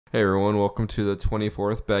Hey everyone, welcome to the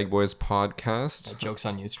 24th Bag Boys podcast. That joke's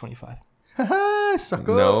on you, it's 25.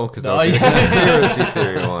 Sucker. No, because that would be the conspiracy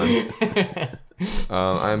theory one.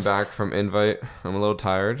 I'm back from Invite. I'm a little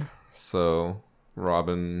tired, so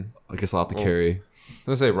Robin... I guess I'll have to carry. I was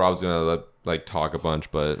going to say Rob's going to talk a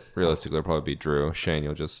bunch, but realistically it'll probably be Drew. Shane,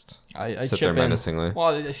 you'll just sit there menacingly.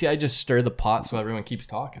 Well, see, I just stir the pot so everyone keeps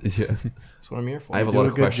talking. Yeah. That's what I'm here for. I have a lot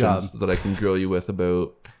of questions that I can grill you with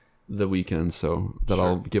about the weekend, so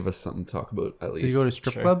that'll give us something to talk about at least. Did you go to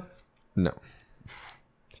strip club? No.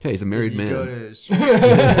 Hey, he's a married man.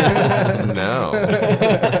 No.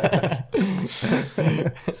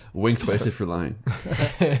 Wink twice if you're lying.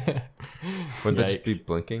 Wouldn't that just be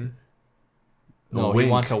blinking? No, Wink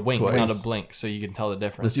he wants a wink, twice. not a blink, so you can tell the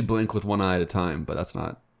difference. Unless you blink with one eye at a time, but that's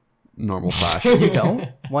not normal fashion. You don't?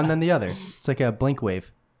 One then the other. It's like a blink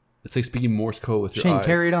wave. It's like speaking Morse code with your Shane, eyes.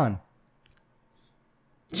 carry it on.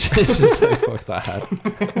 It's just like, fuck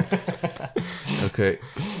that. Okay.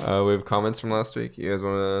 We have comments from last week. You guys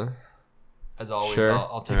want to... As always, Sure.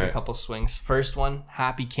 I'll take a couple swings. First one,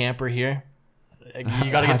 Happy Camper here. You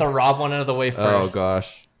got to get the Rob one out of the way first. Oh,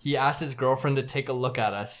 gosh. He asked his girlfriend to take a look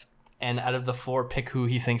at us, and out of the four, pick who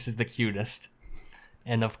he thinks is the cutest.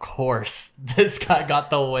 And of course, this guy got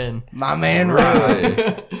the win. My man, Really?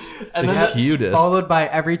 Rob. And The then cutest. Followed by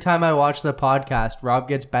every time I watch the podcast, Rob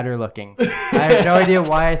gets better looking. I have no idea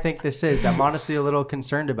why I think this is. I'm honestly a little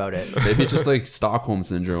concerned about it. Maybe it's just like Stockholm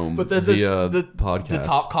syndrome But via the podcast. The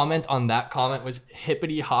top comment on that comment was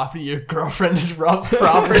hippity hoppity, your girlfriend is Rob's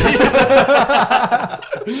property.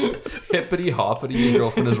 Hippity hoppity, your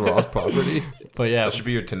girlfriend is Rob's property. But yeah, That should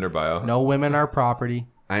be your Tinder bio. No women are property.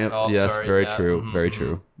 Yes, sorry, very yeah. true. Mhm. Very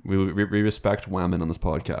true. We respect women on this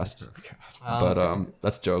podcast. But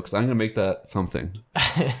that's jokes. I'm gonna make that something.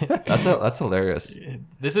 That's hilarious.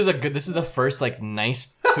 this is the first like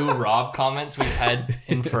nice two Rob comments we've had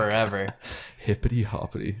in forever. Hippity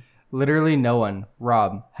hoppity. Literally no one,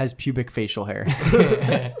 Rob, has pubic facial hair.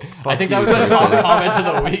 I think that was the top comment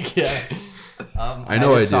of the week. Yeah. I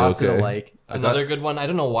know I just do. sauce it Okay. alike. Another good one. I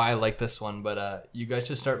don't know why I like this one, but you guys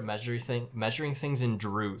should start measuring things in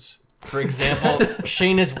Drews. For example,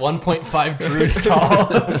 Shane is 1.5 Drews tall.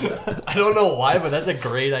 I don't know why, but that's a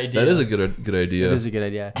great idea. That is a good idea. It is a good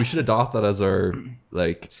idea. We should adopt that as our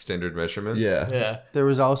like. Standard measurement? Yeah. Yeah. There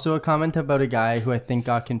was also a comment about a guy who I think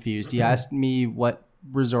got confused. He asked me what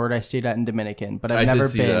resort I stayed at in Dominican, but I I've did never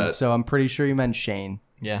see been, that. so I'm pretty sure he meant Shane.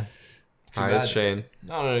 Yeah. Hi, it's Shane.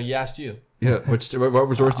 No, you asked you. Yeah. What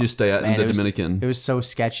resort do you stay at in the Dominican? It was so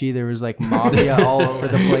sketchy. There was like mafia all over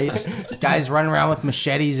the place. Guys running around with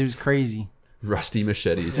machetes. It was crazy. Rusty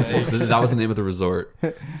machetes. That was the name of the resort.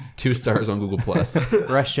 2 stars on Google Plus.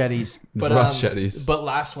 Machetes. But Machetes. but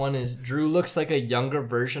last one is Drew looks like a younger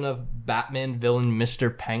version of Batman villain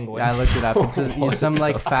Mr. Penguin. Yeah, I looked it up. It says he's some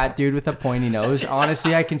like fat dude with a pointy nose.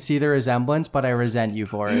 Honestly, I can see the resemblance, but I resent you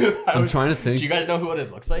for it. I'm trying to think. Do you guys know what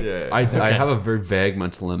it looks like? Yeah. I have a very vague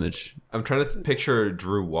mental image. I'm trying to picture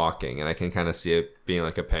Drew walking, and I can kind of see it being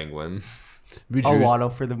like a penguin. We A drew- lotto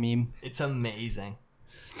for the meme. It's amazing.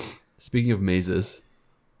 Speaking of mazes.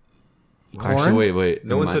 Corn? Actually, wait.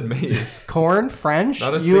 No one said maze. Corn French.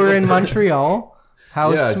 Not a You were single in French. Montreal.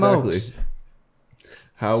 How's Yeah, smokes? exactly.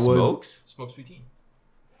 How was? Smokes? Smokes poutine.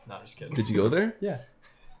 No, just kidding. Did you go there? Yeah.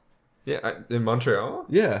 Yeah, in Montreal?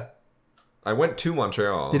 Yeah. I went to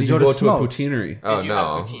Montreal. Did Did you you go go to to a Smokes? poutineery? Oh, Did you no.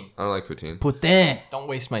 have poutine? I don't like poutine. Putain. Don't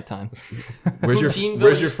waste my time. Where's Poutine your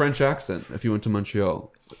village. French accent if you went to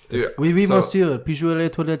Montreal? Dude, Oui, oui, so monsieur. Puis-je aller aux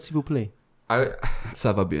toilettes, s'il vous plaît?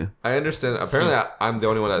 Ça va bien. I understand. Apparently, I'm the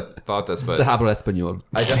only one that thought this, but Se habla español.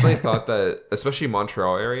 I definitely thought that, especially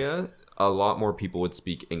Montreal area, a lot more people would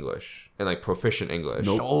speak English and like proficient English.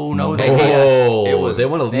 Nope. Oh, no, they hate us. It was- they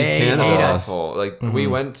want to leave they Canada. hate us. Awful. Like we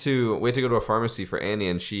had to go to a pharmacy for Annie,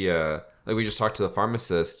 and she like we just talked to the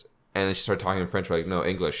pharmacist, and then she started talking in French. We're like, no,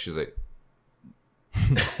 English. She's like,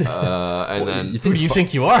 and then Who do you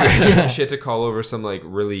think you are? she had to call over some like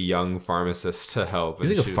really young pharmacist to help. You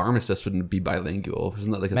and think a she- pharmacist wouldn't be bilingual?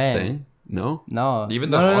 Isn't that like a Man. thing? No? No. even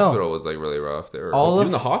the No. hospital was like really rough. They were All Even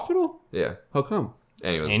of the hospital? yeah. How come?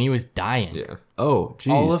 Anyways, And he was dying. yeah. Oh,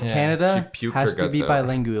 geez. all of Yeah. Canada She puked has her to guts be out.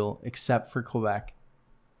 bilingual except for Quebec.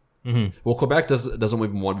 Well, Quebec doesn't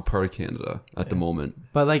even want to be part of Canada at the moment.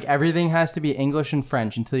 But like everything has to be English and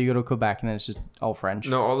French until you go to Quebec, and then it's just all French.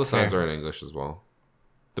 No, all the signs Fair. are in English as well.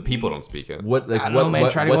 The people don't speak it. What like I don't know, man.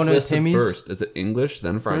 Try to go what's into listed Timmy's. first? Is it English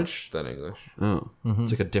then French? French, then English. Oh,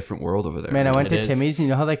 it's like a different world over there. Man, I went It to is. Timmy's. And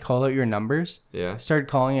you know how they call out your numbers? Yeah. Started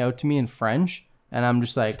calling out to me in French, and I'm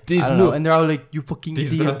just like, These I don't know. nuts. And they're all like, "You fucking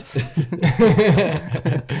These idiot! nuts.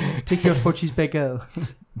 Take your Portuguese bagel."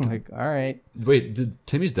 I'm like, all right. Wait,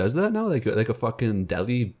 Timmy's does that now? Like a fucking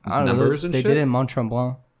deli I don't know. numbers and They shit? did it in Mont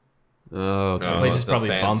Tremblant. Oh, okay. The place is it's a probably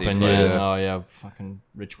fancy bumping. place. Yeah. Oh yeah, fucking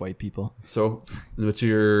rich white people. So, what's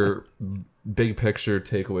your big picture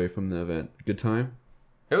takeaway from the event? Good time?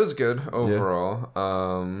 It was good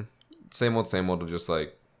overall. Same old, just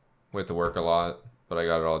like went to work a lot, but I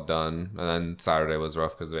got it all done. And then Saturday was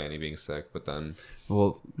rough because of Annie being sick. But then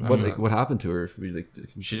Well, what happened to her?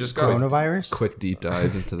 she just got. Coronavirus? Quick deep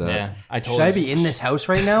dive into that. Yeah, I told. Should I her be in this house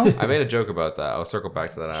right now? I made a joke about that. I'll circle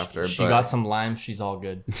back to that after. She but, got some lime. She's all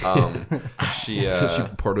good. she So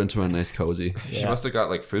she poured it into a nice cozy. she must have got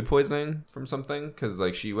like food poisoning from something because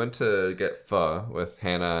like she went to get pho with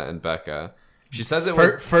Hannah and Becca. She says it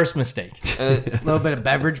was First mistake. and, A little bit of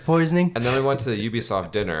beverage poisoning. and then we went to the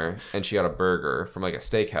Ubisoft dinner and she got a burger from like a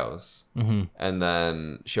steakhouse. Mm-hmm. And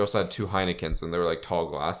then she also had 2 Heinekens and they were like tall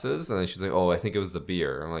glasses. And then she's like, oh, I think it was the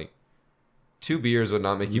beer. I'm like, 2 beers would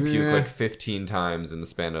not make you puke Yeah. like 15 times in the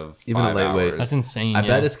span of Even a 5 lightweight. hours. That's insane. I yeah.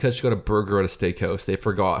 bet it's because she got a burger at a steakhouse. They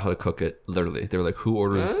forgot how to cook it. Literally, they were like, "Who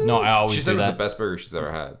orders?" No, I always She said do it was that. the best burger she's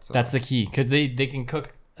ever had. So. That's the key because they can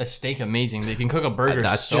cook a steak amazing. They can cook a burger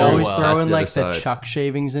That's so They always well. throw That's in the like other the side. chuck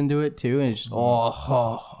shavings into it too, and it's just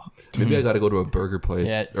Maybe I got to go to a burger place.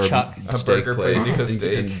 Yeah, or Chuck. A steak burger place to get and-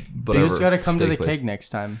 steak. and You whatever, just gotta come to the steak place. keg next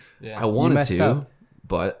time. Yeah. I wanted messed to, up.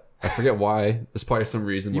 but I forget why. There's probably some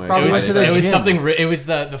reason why. probably It went was, to the it was gym. something. It was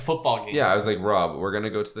the football game. Yeah, I was like, Rob, we're gonna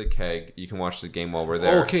go to the keg. You can watch the game while we're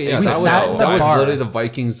there. Okay, And yeah, he We said, sat no, in the that was bar. literally the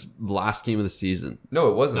Vikings' last game of the season. No,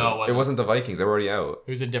 it wasn't. No, it wasn't. It wasn't the Vikings. They were already out.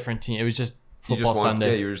 It was a different team. It was just You football just want,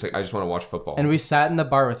 Sunday. Yeah, you were just like, I just want to watch football. And we sat in the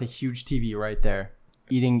bar with a huge TV right there,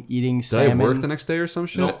 eating Did salmon. I work the next day or some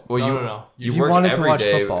shit? No. well, No. You You worked wanted to every watch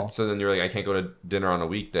day, football. so then you're like, I can't go to dinner on a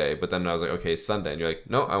weekday. But then I was like, okay, Sunday, and you're like,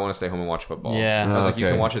 no, I want to stay home and watch football. Yeah. I was like, you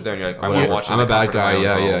Okay. can watch it there, and you're like, I want Whatever. to watch it. I'm in a the bad comfort of guy. my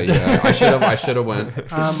Yeah, own yeah, home. yeah. I should have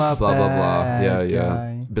went. I'm a Blah blah blah. bad Yeah, yeah.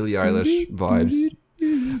 guy. Billie Eilish vibes.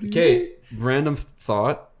 Okay, random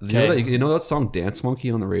thought. Okay. You know that song "Dance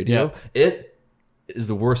Monkey" on the radio? Yeah. It is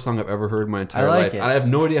the worst song I've ever heard in my entire like life. it. I have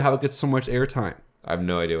no idea how it gets so much airtime. I have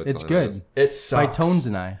no idea what It's song good. It is. It sucks. By Tones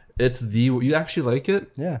and I. It's you actually like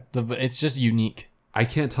it? Yeah. It's just unique. I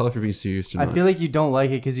can't tell if you're being serious or I not. feel like you don't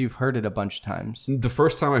like it because you've heard it a bunch of times. The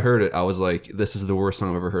first time I heard it, I was like, "This is the worst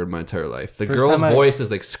song I've ever heard in my entire life." The First girl's time I- voice is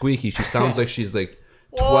like squeaky. She sounds like she's like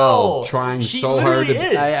 12, Whoa. trying She so hard literally to.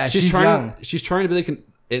 is. Yeah, she's trying. young. She's trying to be like an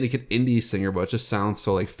indie singer, but it just sounds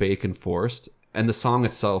so like fake and forced. And the song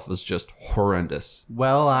itself is just horrendous.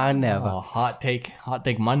 Well, I never. Oh, hot take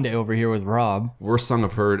Monday over here with Rob. Worst song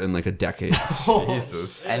I've heard in like a decade.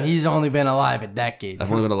 Jesus. And he's only been alive a decade. I've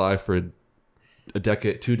only been alive for a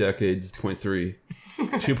decade, 2 decades,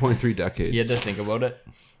 2.3 decades. You had to think about it.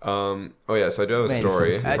 Oh yeah, so I do have a Wait,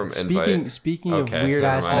 story uh, from speaking Invite. speaking Okay, of weird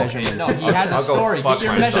ass never mind. measurements. No, he has a I'll go story. fuck Get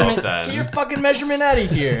your myself measurement. then. Get your fucking measurement out of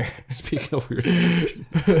here. Speaking of weird,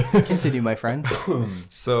 Continue, my friend.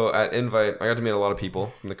 So at Invite, I got to meet a lot of people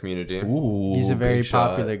from the community. ooh, He's a very big shot.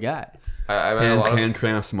 popular guy. I met a lot of Hand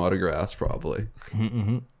cramp some autographs, probably.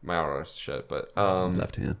 my autographs shit, but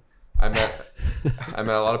Left hand. I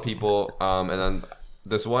met a lot of people, and then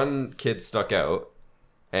this one kid stuck out,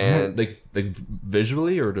 and Like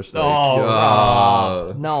visually or just like Oh, uh,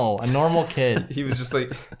 Rob. No, a normal kid. he was just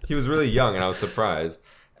like he was really young, and I was surprised.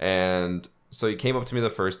 And so he came up to me the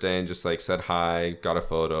first day and just like said hi, got a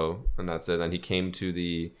photo, and that's it. And he came to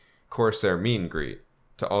the Corsair meet and greet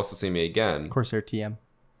to also see me again. Corsair TM.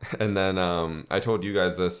 And then I told you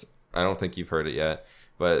guys this. I don't think you've heard it yet,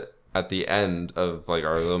 but at the end of like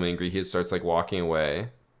our little meet and greet, he starts like walking away,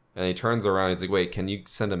 and he turns around. He's like, "Wait, can you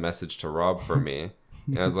send a message to Rob for me?"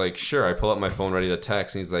 And I was like, "Sure." I pull up my phone ready to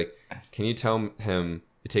text, and he's like, "Can you tell him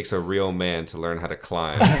it takes a real man to learn how to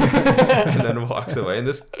climb?" And then walks away. And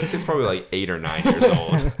this kid's probably like 8 or 9 years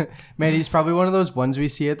old. Man, he's probably one of those ones we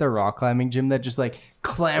see at the rock climbing gym that just like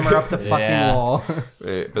clamber up the fucking Yeah. wall.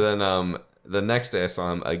 But then the next day I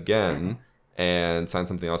saw him again and signed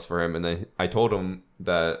something else for him. And then I told him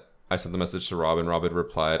that I sent the message to Rob, and Rob had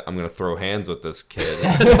replied, "I'm going to throw hands with this kid."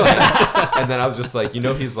 And then I was just like,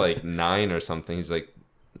 he's like 9 or something. He's like,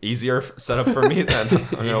 easier setup for me then. I'm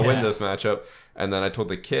going to win this matchup. And then I told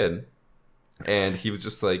the kid, and he was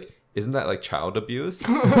just like, "Isn't that like child abuse?" He's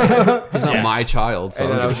not Yes. my child, so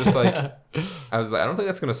And I then I don't was just like, I don't think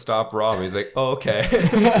that's going to stop Rob. And he's like, "Oh,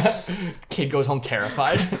 okay." Kid goes home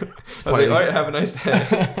terrified. I was like, "All right, have a nice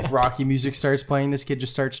day." Rocky music starts playing. This kid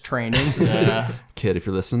just starts training. Yeah. kid, if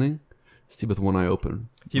you're listening, sleep with one eye open.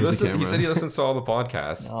 He Where's the listened. He camera? said he listens to all the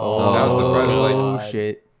podcasts. Oh. And I was surprised. I was Oh like,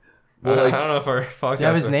 shit! I don't know if our podcast. Do you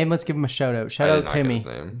have his name? Let's give him a shout out. Shout I did out not get Timmy. his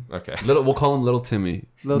name. Okay. We'll call him Little Timmy.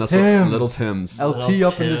 Little That's Tims. Little Tims. LT Little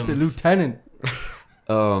up in this bit, Tims. Lieutenant.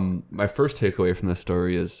 My first takeaway from this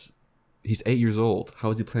story is he's 8 years old.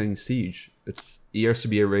 How is he playing Siege? It's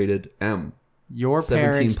ERCBA rated M. Your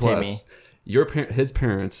parents, Timmy. His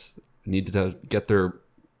parents need to get their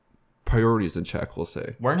priorities in check, we'll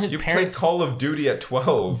say. Weren't his You parents played Call of Duty at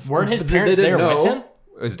 12. Weren't his They parents didn't there know. with him?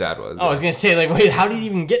 His dad was. Oh, I was gonna say, like, wait, how did he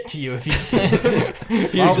even get to you if he's He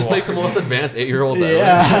was just like the most advanced 8-year-old ever.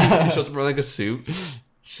 Yeah. He shows up in like a suit,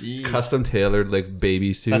 Jeez. custom tailored like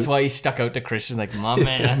baby suit. That's whe stuck out to Christian, like, my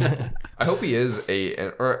man. I hope he is 8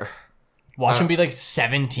 or Watch him be like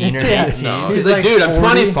 17 or 18. No. He's He's like, like dude, I'm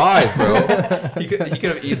 40. 25, bro. he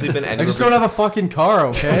could have easily been I anywhere. just don't have a fucking car,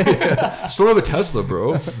 okay? Still have a Tesla,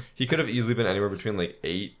 bro. He could have easily been anywhere between like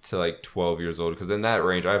 8 to like 12 years old, because in that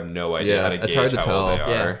range, I have no idea Yeah, how to it's gauge hard to how tell. old they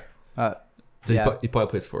Yeah. are. Yeah. He probably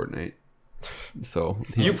plays Fortnite. So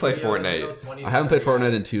You play Fortnite. I haven't played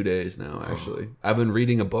Fortnite in 2 days now. Actually, I've been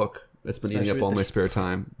reading a book. It's been eating up Especially all with my the- spare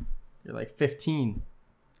time. You're like 15.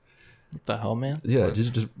 What the hell, man? Yeah,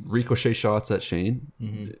 just ricochet shots at Shane.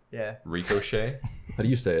 Yeah. Ricochet. How do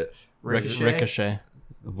you say it? Ricochet.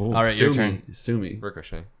 Oh, All right, your sue turn. me. Sue me.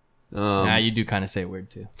 Ricochet. Nah, you do kind of say it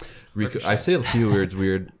weird too. I say a few words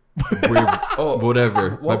weird.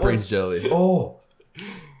 Whatever. My what brain's was- jelly. Oh.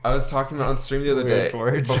 I was talking about on stream the other day Weird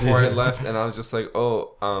words. before I left, and I was just like,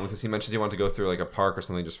 because he mentioned he wanted to go through like a park or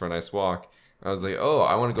something just for a nice walk. I was like,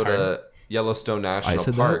 I want to go to Yellowstone National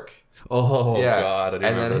said that? Park. Oh Yeah. God! I didn't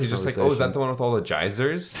And remember then this he's just like, conversation. is that the one with all the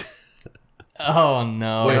geysers? Oh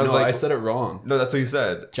no. Wait, I was no, like- I said it wrong. No, that's what you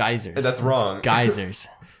said. Geysers. That's It's wrong. Geysers.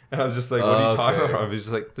 And I was just like, what are you talking Okay. about? He was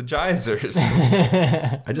just like, the geysers.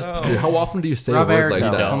 I just. No. Dude, how often do you say Rob a word like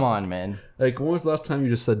Airtel, that? come on, man. Like, when was the last time you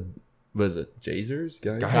just said? What is it? Jasers?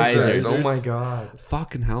 Geysers. Oh my god.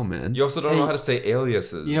 Fucking hell, man! You also don't know how to say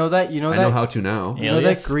aliases. You know that? I know how to now. You know that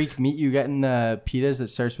Alias? Greek meat you get in the pitas that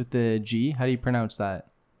starts with the G? How do you pronounce that?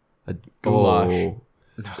 Goulash.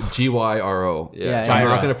 Gyro. Yeah. Yeah, I'm Gyro.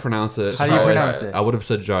 not gonna pronounce it. How do you Try it. pronounce it? I would have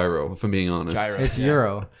said gyro if I'm being honest. Gyro. It's Yeah.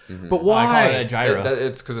 Euro. But I why? call it a gyro.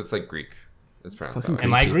 It's because it's like Greek. It's pronounced Fucking that way.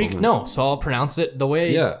 Am I people, Greek? man. No, so I'll pronounce it the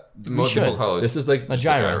way. Yeah, Most people should. call it this is like A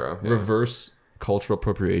gyro. yeah. reverse cultural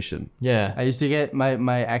appropriation. Yeah. I used to get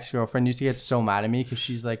my ex-girlfriend used to get so mad at me because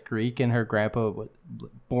she's like Greek and her grandpa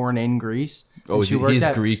born in Greece. Oh, And she worked he's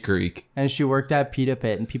at- Greek. And she worked at Pita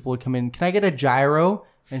Pit, and people would come in. Can I get a gyro?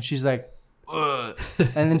 And she's like, ugh.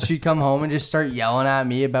 And then she'd come home and just start yelling at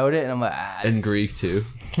me about it, and I'm like, And Greek too.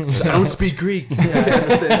 I don't speak Greek. I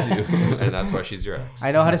understand you. And that's why she's your ex.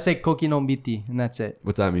 I know how to say koki no biti, and that's it.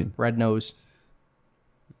 What's that mean? Red nose.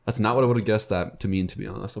 That's not what I would have guessed that to mean, to be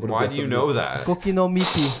honest. I would've Why guessed do you something know different. that? Koki no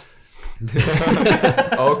miti.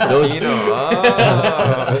 Oh, Coquino.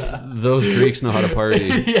 Oh. Those Greeks know how to party.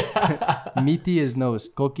 Miti is nose.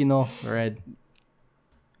 Koki no red.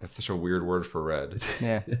 That's such a weird word for red.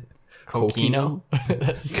 Yeah. Coquino.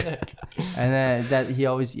 That's sick. And then that he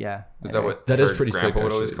always Is that what That is her pretty sick, grandpa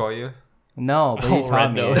would always actually. call you? No, but he Oh, taught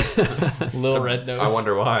red me. nose. Little red nose. I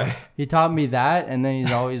wonder why. He taught me that, and then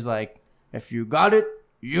he's always like, "If you got it,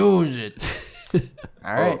 use it."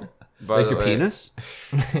 All right. Oh, by Like the your way- penis?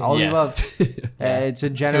 All Yes. the above. It's a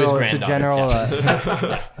general. It's a granddaughter,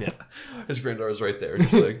 general. His granddaughter's right there.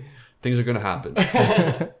 Just like, things are going to happen.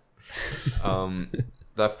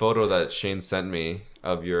 That photo that Shane sent me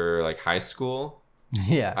of your like high school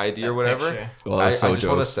Yeah. ID or That whatever. picture. Well, I that's so just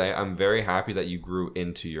want to jokes. say I'm very happy that you grew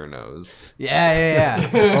into your nose. Yeah.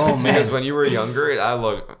 Oh Because man. when you were younger, I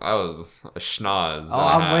was a schnoz. Oh,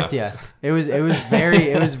 I'm with you. It was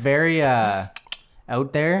very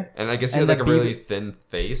out there, And I guess you And had like the a really thin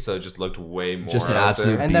face, so it just looked way more. Just an out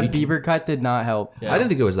absolute there. and the Beak. Bieber cut did not help. Yeah. I didn't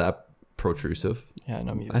think it was that protrusive. Yeah,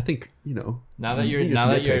 no, me I think, Now that you're just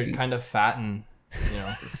nitpicking. kind of fat and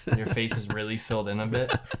your face is really filled in a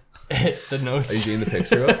bit, the Are you nose. getting the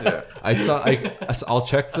picture up? Yeah.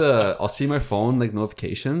 I'll see my phone like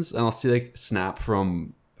notifications, and I'll see like snap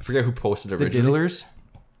from, I forget who posted it The originally. diddlers.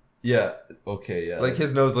 Yeah. Okay. Yeah. Like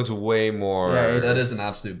his nose looks way more. Yeah, it's- that is an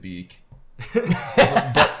absolute beak.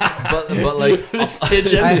 but like This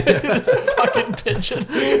pigeon. This fucking pigeon.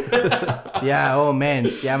 Yeah. Oh man.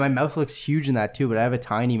 Yeah, my mouth looks huge in that too, but I have a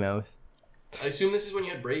tiny mouth. I assume this is when you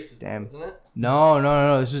had braces, Damn. isn't it?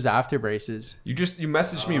 No. This was after braces. You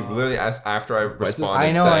messaged me literally after I responded.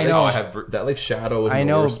 I know, saying, I know. "Oh, I have. that like shadow is I in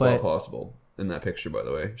the know, worst spot but- possible in that picture. By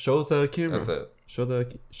the way, show the camera. That's it. Show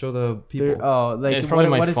the people. There, oh, like It's probably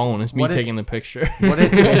my what phone. It's me what taking the picture. What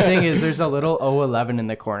it's missing is there's a little 011 in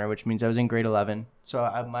the corner, which means I was in grade 11. So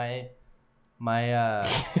yeah,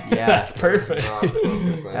 That's perfect.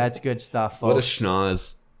 that's good stuff. What a Folks.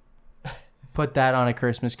 schnoz. Put that on a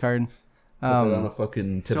Christmas card. Put that on a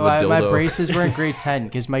fucking tip So of a dildo. my braces were in grade 10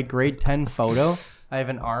 because my grade 10 photo, I have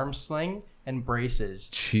an arm sling and braces.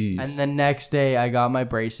 Jeez. And the next day I got my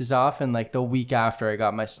braces off, and like the week after I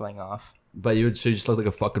got my sling off. But so you just look like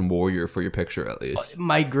a fucking warrior for your picture at least.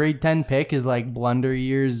 My grade 10 pick is like Blunder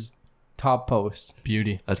Year's top post.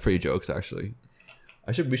 Beauty. That's pretty jokes actually.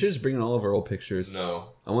 We should just bring in all of our old pictures. No.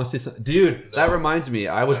 I want to see some. Dude, that reminds me.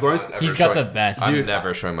 I was going. He's got the best. I'm Dude,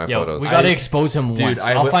 never showing my yo, photos. we gotta expose him once. I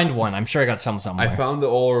I'll w- find one. I'm sure I got some somewhere. I found the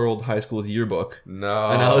old high school's yearbook. No.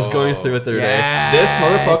 And I was going through it the other Yes. day. This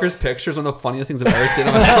motherfucker's picture is one of the funniest things I've ever seen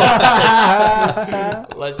in my life.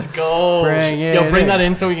 Let's go. Bring it Yo, bring in. that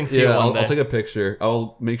in so we can see it Yeah, one I'll day. take a picture.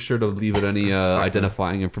 I'll make sure to leave it any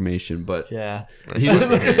identifying information. But Yeah. he just,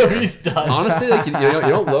 Look at what he's done. honestly, like you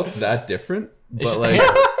don't look that different. But just like, hair.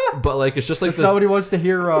 but like it's just like That's not what he wants to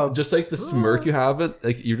hear, Rob. just like the smirk you have it.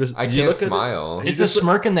 Like you just I you can't look at it- smile. It's the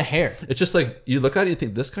smirk in the hair. It's just like you look at it and you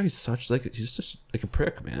think this guy's such like he's just like a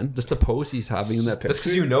prick, man. Just the pose he's having in that picture. That's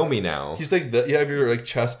because you know me now. He's like you have your like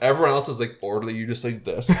chest. Everyone else is like orderly. You just like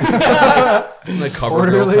this. It's like cover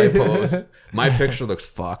girl Orderly. type pose. My picture looks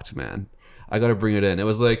fucked, man. I gotta bring it in. It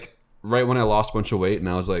was like right when I lost a bunch of weight and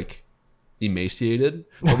I was like emaciated,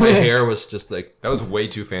 but my hair was just like. That was way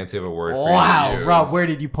too fancy of a word for Wow, you to use. Rob, where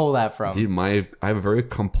did you pull that from? Dude, I have a very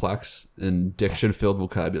complex and diction-filled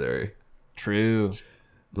vocabulary. True.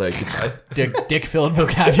 Like Dick-filled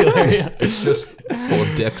vocabulary. it's just full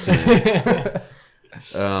of dicks in it.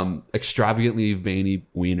 Extravagantly veiny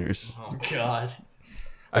wieners. Oh God.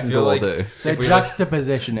 I feel like The if we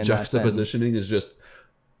juxtaposition in that sentence. Juxtapositioning is just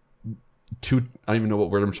too. I don't even know what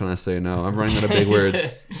word I'm trying to say now. I'm running out of big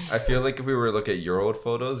words. I feel like if we were to look at your old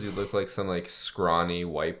photos, you look like some like scrawny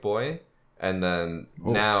white boy, and then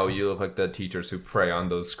now you look like the teachers who prey on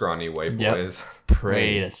those scrawny white Yep. boys.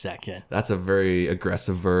 Wait a second. That's a very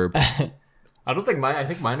aggressive verb. I don't think mine. I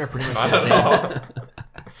think mine are pretty much I the don't same. know.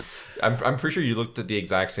 I'm pretty sure you looked at the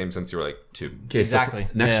exact same since you were like 2. Okay, Exactly. So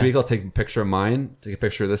next Yeah. week I'll take a picture of mine. Take a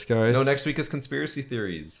picture of this guy's. No, next week is conspiracy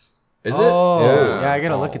theories. Is Oh, it? yeah, I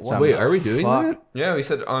gotta look at some. Wait, are we doing Fuck. that? Yeah, we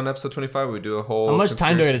said on episode 25 we do a whole. How much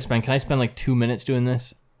time do I conspiracy- get to spend? Can I spend like 2 minutes doing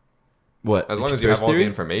this? What? As long as you have all the Conspiracy theory?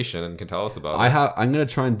 information and can tell us about I it. have. I'm gonna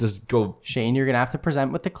try and just go. Shane, you're gonna have to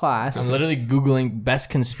present with the class. I'm literally googling best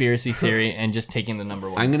conspiracy theory and just taking the number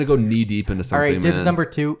one. I'm gonna go knee deep into All something. right, dibs man. number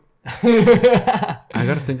 2. I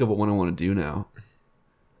gotta think of what one I want to do now.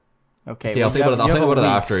 Okay, Yeah, I'll well, think you about it. have- I'll you think have a about it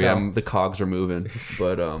week, after. so- Yeah, the cogs are moving.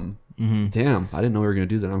 But damn, I didn't know we were gonna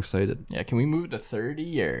do that. I'm excited. Yeah, can we move to 30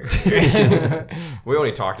 years? We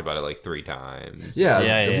only talked about it like 3 times. Yeah,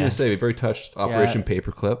 Yeah, I was yeah. gonna say we've already touched Operation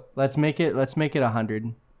Paperclip. Let's make it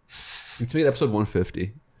 100. Let's make it episode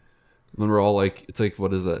 150. When we're all like, it's like,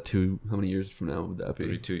 what is that? How many years from now would that be?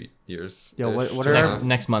 32 years. Yo, what are next our,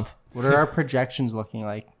 next month. what are our projections looking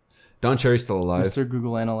like, Don Cherry's still alive. Mr.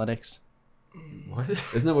 Google Analytics? What?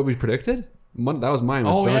 Isn't that what we predicted? That was mine.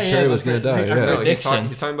 Oh, Don yeah, Cherry yeah, was gonna die. our Yeah. No, he's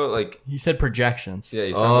predictions. talking about like He said projections. yeah.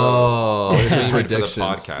 He's talking Oh, about it's what you read for the predictions.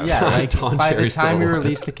 podcast. Yeah, like Don by the Cherry's time we still alive.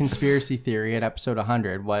 release the conspiracy theory at episode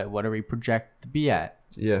 100, what do we project to be at?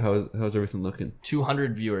 Yeah. How's everything looking?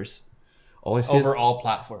 200 viewers All I see over is all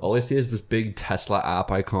platforms. all I see is this big Tesla app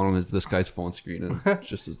icon on this guy's phone screen, and it's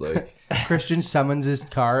just as like. Christian summons his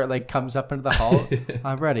car, like comes up into the hall.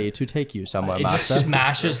 I'm ready to take you somewhere, it just master.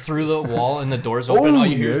 smashes through the wall and the doors open. All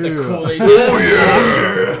you hear is the yeah. Kool-Aid.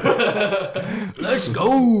 Let's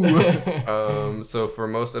go. So for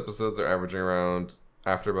most episodes, they're averaging around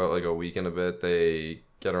after about like a week and a bit, they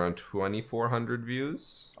get around 2,400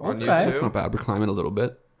 views on Okay. YouTube. That's not bad. We're climbing a little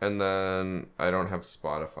bit. And then I don't have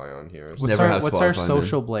Spotify on here. What's Never our, have what's our Spotify, man.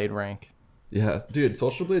 social blade rank? Yeah, dude.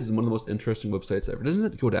 Social Blades is one of the most interesting websites ever. Doesn't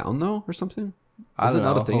it go down though, or something? I Is it don't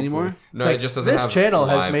not know, a thing anymore? hopefully. No, It's it just doesn't this have channel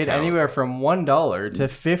has live made count. anywhere from $1 to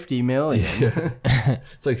 50 million.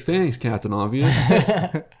 It's like, thanks, Captain Obvious.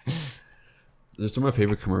 There's some of my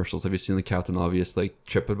favorite commercials. Have you seen the Captain Obvious like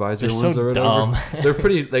TripAdvisor They're ones so or whatever? dumb. They're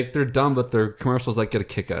pretty like they're dumb, but their commercials like get a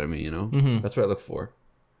kick out of me. You know, that's what I look for.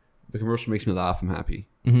 The commercial makes me laugh. I'm happy.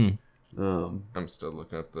 I'm still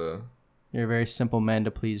looking at the. You're a very simple man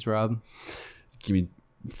to please, Rob. Give me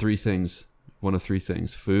 3 things. One of 3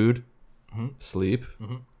 things: food, sleep.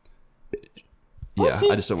 Yeah,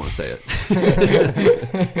 I just don't want to say it.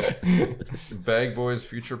 Bag Boys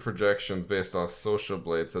future projections based off Social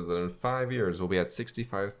Blade says that in 5 years we'll be at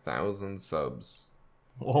 65,000 subs.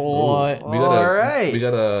 What? We gotta, All right. we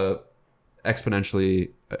gotta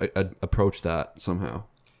exponentially approach that somehow.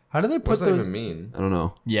 How do they What put does that the... even mean? I don't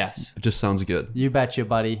know. Yes. It just sounds good. You betcha,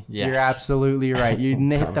 buddy. Yes. You're absolutely right. You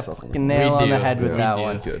hit the myself on fucking that. nail We on the do. head with We that do.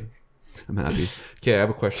 one. Good. I'm happy. Okay, I have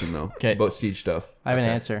a question though. 'Kay. About Siege stuff. I have an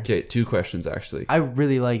answer. Okay, 2 questions actually. I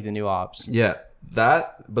really like the new ops. Yeah,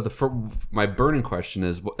 that. But my burning question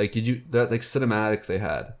is, like, did you that like cinematic they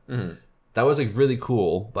had? that was like really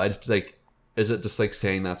cool. But I just like, is it just like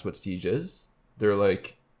saying that's what Siege is? They're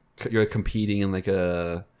like, you're like competing in like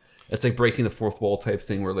it's like breaking the fourth wall type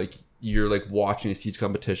thing where like you're like watching a Siege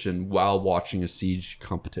competition while watching a Siege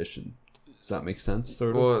competition. Does that make sense?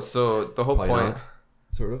 Sort of. Well, so the whole Probably point, not.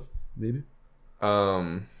 Sort of, maybe.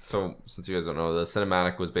 So since you guys don't know, the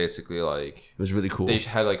cinematic was basically like It was really cool. they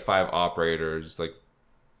had like 5 operators like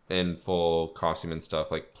in full costume and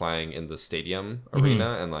stuff, like playing in the stadium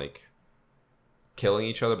arena and like killing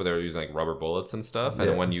each other, but they were using like rubber bullets and stuff. And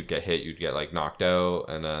then when you'd get hit, you'd get like knocked out.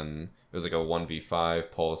 And then it was like a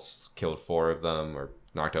 1v5. Pulse killed 4 of them or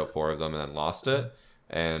knocked out 4 of them and then lost it.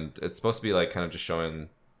 And it's supposed to be like kind of just showing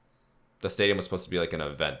the stadium was supposed to be like an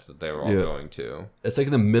event that they were all going to. It's like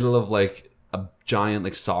in the middle of like a giant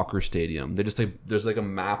like soccer stadium. They just like there's like a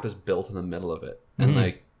map just built in the middle of it, and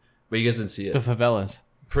like, but you guys didn't see it. The favelas.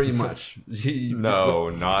 Pretty much. No,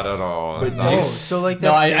 not at all. But Oh, so like that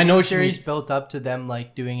No, I stadium know what you series mean. built up to them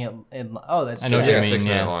like doing it in. Oh, that's I know what sick. you Yeah, mean,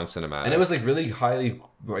 6-minute yeah. long cinematic. And it was like really highly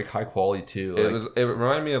like high quality too. Like, It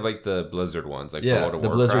reminded me of like the Blizzard ones, like Yeah, World of the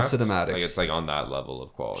Blizzard Warcraft. cinematics. Like it's like on that level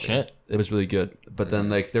of quality. Shit. it was really good. But then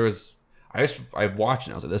like there was I watched it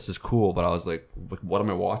and I was like, this is cool, but I was like what am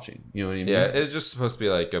I watching? You know what I mean? Yeah, it was just supposed to be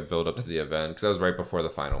like a build up to the event because that was right before the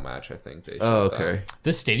final match. I think they. Oh, showed that. okay.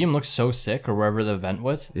 This stadium looks so sick, or wherever the event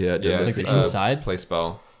was. Yeah, it did Yeah, look Like it's the inside? Play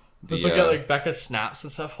spell. Let's look at like Becca's snaps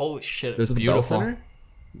and stuff. Holy shit, There's it's the Bell beautiful. Center?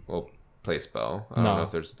 well, play spell. I don't No. know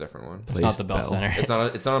if there's a different one. It's not the Bell Bell. Center. It's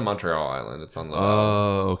not. It's not on Montreal Island. It's on Laval.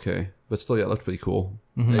 Oh, okay. But still, yeah, it looked pretty cool.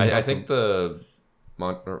 I think the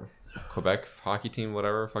Quebec hockey team,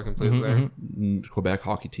 whatever, fucking plays there. Quebec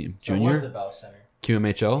hockey team, So it was the junior Bell Center.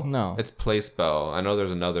 QMHL. No. It's play spell. I know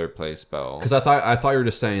there's another play spell. Because I thought you were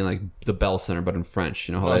just saying like the Bell Center, but in French.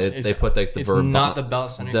 You know how No, they put like the it's verb, not the Bell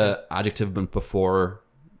Center. 'cause the adjective before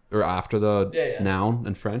or after the Yeah. noun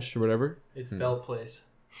in French or whatever. It's Bell Place.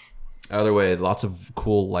 Either way, lots of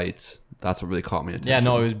cool lights. That's what really caught my attention. Yeah,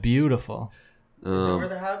 no, it was beautiful. Is it where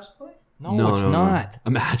the Habs play? No, it's not.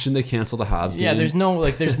 Imagine they cancel the Habs game. Yeah, there's no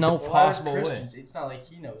Well, why would possible way. Christians- It's not like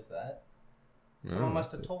he knows that. Someone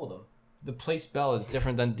must have told him. The place Bell is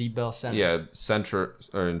different than the Bell Center. Yeah, Centre,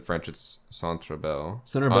 or in French it's Centre Bell.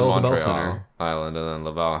 Centre on Bell is a Bell Montreal Center. Island, and then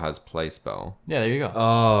Laval has Place Bell. Yeah, there you go.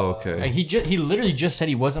 Oh, okay. Like, he literally just said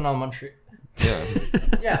he wasn't on Montreal. Yeah.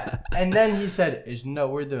 Yeah, and then he said, "Isn't that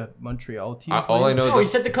where the Montreal team?" All I plays?" know No, he that-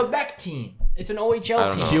 said the Quebec team. It's an I OHL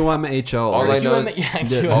don't team. know. QMHL. All I right? know- QM, yeah,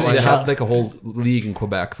 They, QMHL. they have like a whole league in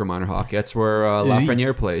Quebec for minor hockey. That's where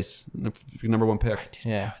Lafreniere plays, number 1 pick.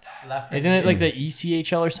 Yeah. Lafreniere. Isn't it like the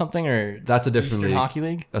ECHL or something, or That's a different Eastern league. Hockey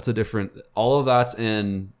League? That's a different. All of that's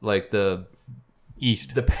in like the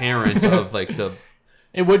East. parent of like the.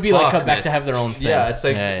 It would be like Fuck, Quebec man. to have their own thing. Yeah, it's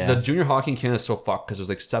like Yeah, yeah. the junior hockey in Canada is so fucked because there's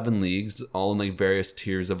like 7 leagues, all in like various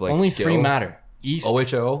tiers of like only skill. 3 matter. East,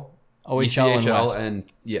 OHL, OHL, and ECHL, West. and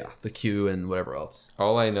yeah, the Q and whatever else.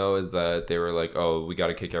 All I know is that they were like, "Oh, we got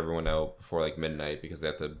to kick everyone out before like midnight because they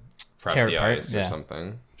have to prep Tear the apart, ice or yeah.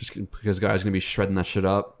 something." Just because guys are gonna be shredding that shit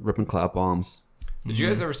up, ripping clap bombs. Did you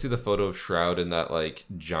guys ever see the photo of Shroud in that like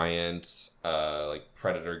giant like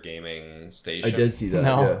Predator gaming station? see that.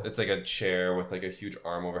 No. Yeah. It's like a chair with like a huge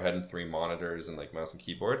arm overhead and 3 monitors and like mouse and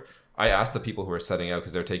keyboard. I asked the people who were setting out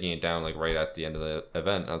because they're taking it down like right at the end of the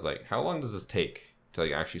event. I was like, "How long does this take to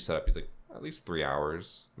like actually set up?" He's like, "At least 3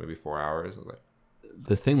 hours, maybe 4 hours." I was like,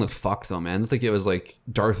 The thing looked fucked though, man. It looked like it was like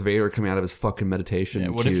Darth Vader coming out of his fucking meditation. Yeah,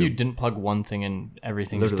 what if cube. you didn't plug one thing and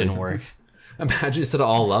everything just Literally. didn't work? Imagine you set it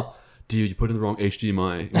all up. Dude, you put in the wrong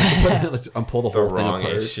HDMI. You have to put, like, unpull the the whole thing wrong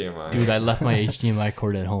apart. HDMI. Dude, I left my HDMI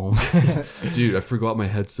cord at home. Dude, I forgot my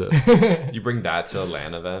headset. You bring that to a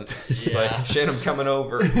LAN event. Just Yeah. like, Shane, I'm coming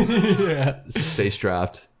over. Yeah. Stay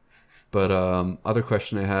strapped. But other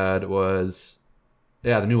question I had was,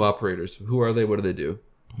 yeah, the new operators. Who are they? What do they do?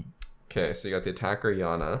 Okay, so you got the attacker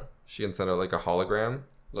Yana. She can send out like a hologram.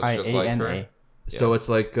 Looks just like her. IANA. So it's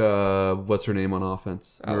like, what's her name on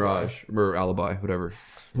offense? Alibi. Mirage or Alibi, whatever.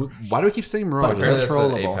 Why do I keep saying Mirage? Apparently that's an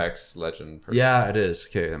Controllable. Apex Legend person. Yeah, it is.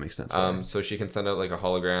 Okay, that makes sense. So she can send out like a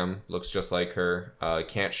hologram. Looks just like her.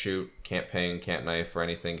 Can't shoot, can't ping, can't knife or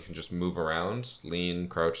anything. Can just move around, lean,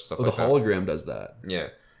 crouch, stuff the like that. hologram does that. Yeah,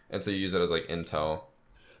 and so you use it as like intel.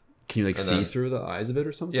 Can you like And see then- through the eyes of it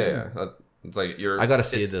or something? Yeah. It's like you're. I gotta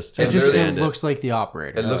see this to It just understand it. looks like the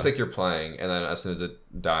operator. It looks like you're playing, and then as soon as it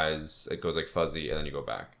dies, it goes like fuzzy, and then you go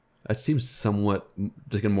back. That seems somewhat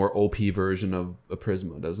like a more OP version of a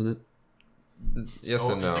Prisma, doesn't it? Yes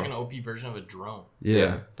and no. It's like an OP version of a drone.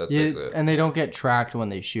 Yeah. That's Yeah, basically it. and they don't get tracked when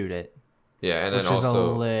they shoot it, Yeah, and which then is a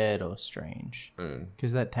also. little strange Mm,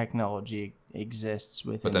 because that technology exists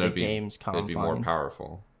but within then the it'd be game's confines. it'd be more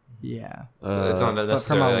powerful. Yeah. So it's not from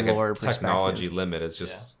necessarily a like lore a technology perspective. limit. It's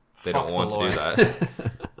just they Fuck don't want the to do lore.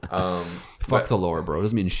 that. Fuck but- the lore, bro. It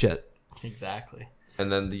doesn't mean shit. Exactly.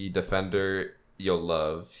 And then the defender you'll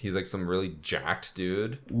love. He's like some really jacked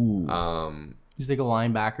dude. Ooh. He's like a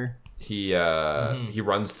linebacker. He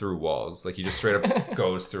runs through walls. Like he just straight up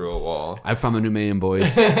goes through a wall. I found a new main,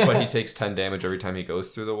 boys. But he takes 10 damage every time he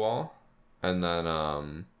goes through the wall. And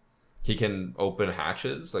then he can open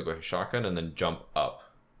hatches like with a shotgun and then jump up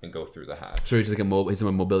and go through the hatch. So he's like he's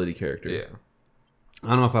a mobility character. Yeah. I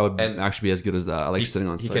don't know if I would And actually be as good as that. I like sitting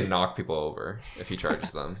on He site. can knock people over if he charges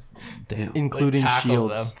them. Damn. Including tackles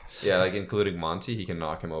shields. them. Yeah, like including Monty, he can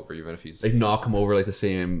knock him over even if he's Like knock him over like the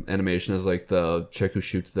same animation as like the chick who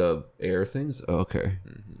shoots the air things. Oh, okay.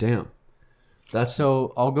 Damn. That's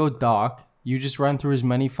So I'll go Doc. You just run through as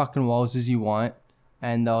many fucking walls as you want,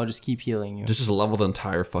 and I'll just keep healing you. just level the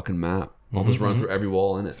entire fucking map. I'll just run through every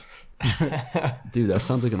wall in it. Dude, that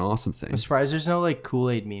sounds like an awesome thing. I'm surprised there's no like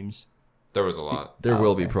Kool-Aid memes. There was a lot. There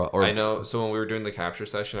will okay. be or I know. So when we were doing the capture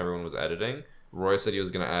session, everyone was editing. Roy said he was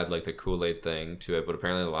going to add like the Kool-Aid thing to it, but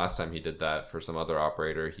apparently the last time he did that for some other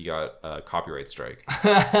operator, he got a copyright strike.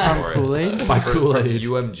 For Kool-Aid? By from Kool-Aid.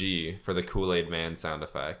 UMG for the Kool-Aid man sound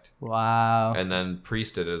effect. Wow. And then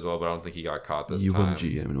Priest did it as well, but I don't think he got caught this time.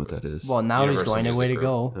 UMG. I don't know what that is. Well, now he's Universal going away to Music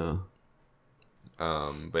go.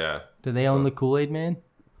 Oh, But yeah, Do they own So- the Kool-Aid man?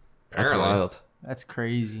 that's apparently. wild. That's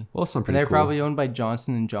crazy. Well, some And pretty they're cool. probably owned by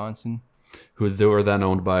Johnson and Johnson. Who they were then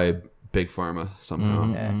owned by Big Pharma somehow.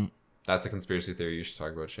 Mhm. Yeah. That's a conspiracy theory you should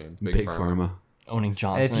talk about, Shane. Big Pharma. Owning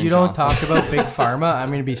Johnson. If you and don't Johnson. talk about Big Pharma, I'm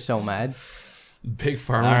gonna be so mad. Big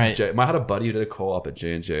Pharma. All right. I had a buddy who did a co-op at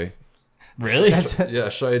J&J. Really? That's Yeah,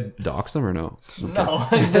 should I dox them or no? no.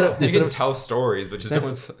 You can tell stories, but just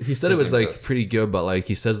That's- don't. He said his it was name like says. pretty good, but like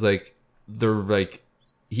he says like they're like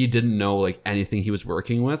he didn't know like anything he was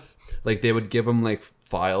working with. Like they would give him like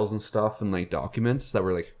files and stuff and like documents that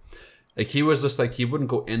were like he was just like he wouldn't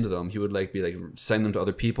go into them. He would like be like send them to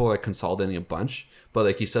other people, like consolidating a bunch. But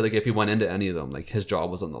like he said like if he went into any of them, like his job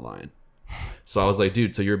was on the line. So I was like,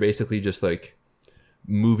 dude, so you're basically just like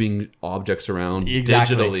moving objects around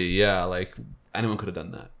Exactly. digitally. Yeah, like anyone could have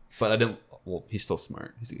done that. But I didn't. Well, he's still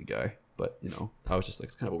smart. He's a good guy. But you know, I was just like,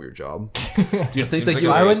 it's kind of a weird job. Do you think seems that like you?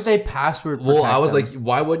 a Why waste. wouldn't they password Well, protect I was them? like,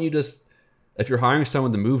 why wouldn't you just? If you're hiring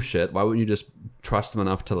someone to move shit, why wouldn't you just trust them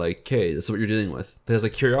enough to like, okay, this is what you're dealing with? Because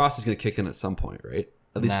like curiosity's gonna kick in at some point, right?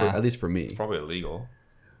 At least for me. It's probably illegal.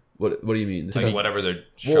 What do you mean? This Like is- whatever they're.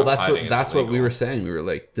 well, that's hiding what is that's what we illegal. were saying. We were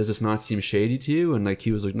like, does this not seem shady to you? And like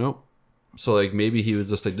he was like, nope. So like maybe he was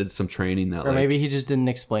just like did some training that or like maybe he just didn't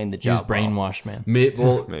explain the He was job. well. brainwashed, man.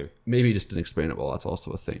 well Maybe. maybe he just didn't explain it well. That's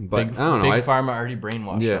also a thing. But Big, I don't know. Big I, Pharma already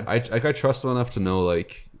brainwashed yeah, him. I trust him enough to know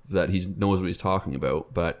like that he knows what he's talking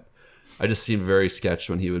about. But I just seemed very sketched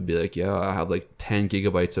when he would be like, yeah, I have like 10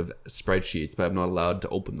 gigabytes of spreadsheets, but I'm not allowed to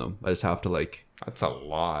open them. I just have to like, That's a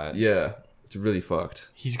lot. yeah, it's really fucked.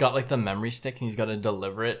 He's got like the memory stick and he's got to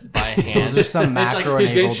deliver it by hand. There's some It's like macro He's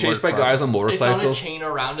getting enabled chased by workflows. guys on it's on a motorcycles. chain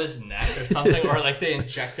around his neck or something, or like they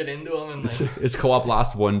inject it into him and like, His co-op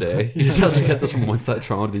lasts one day. He just has to get this from one side of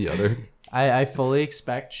Toronto to the other. I fully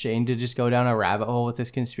expect Shane to just go down a rabbit hole with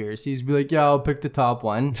his conspiracies. Be like, yeah, I'll pick the top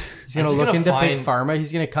one. He's gonna just look gonna into Big find- Pharma.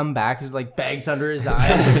 He's gonna come back. He's like bags under his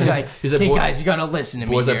eyes. He's like, He's like, hey "Boy- guys, you gotta listen to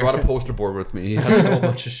Boys, me I here. brought a poster board with me. He has a whole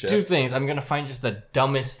bunch of shit. two things. I'm gonna find just the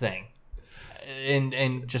dumbest thing,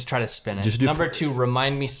 and just try to spin it. Just do- Number two,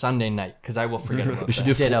 remind me Sunday night because I will forget about We should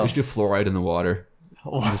that. do Ditto. we should do fluoride in the water.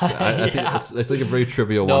 Why? I think Yeah. it's like a very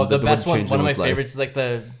trivial No, one. the that best wouldn't one. change One of my anyone's life. favorites is like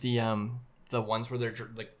the ones where they're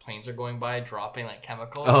like planes are going by dropping like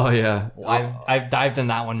chemicals. Oh yeah. I've dived in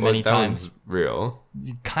that one Well, many that times. one's real.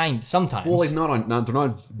 Sometimes. Well, like they're not They're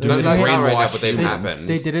doing not not right now, brainwash but they've they, humans. happened.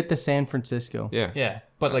 they did it to San Francisco. Yeah. yeah,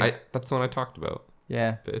 but like That's the one I talked about.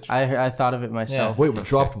 Yeah, Bitch. I thought of it myself. Wait, we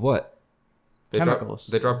dropped what? They Chemicals.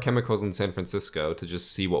 They dropped chemicals in San Francisco to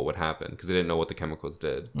just see what would happen because they didn't know what the chemicals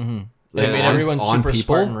did. they Like, made on- everyone on super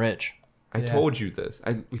people? smart and rich. I Yeah. told you this.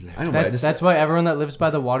 I know. but I just- That's why everyone that lives by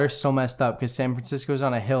the water is so messed up because San Francisco's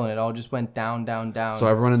on a hill and it all just went down, down, down. so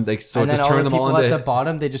everyone and it and then just all turned the them people all at into the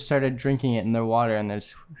bottom, they just started drinking it in their water, and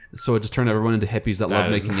there's so it just turned everyone into hippies that love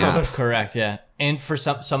is making not- apps. Correct. Yeah, and for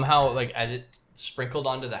somehow like as it sprinkled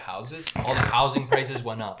onto the houses, all the housing prices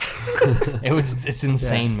went up. It's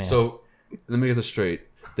insane, man. So let me get this straight.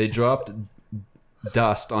 They dropped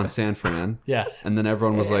dust on San Fran. yes. And then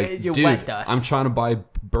everyone was like, You dude, wet dust. I'm trying to buy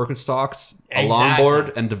Birkenstocks a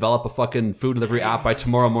longboard and develop a fucking food delivery app by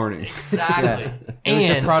tomorrow morning. Exactly. It was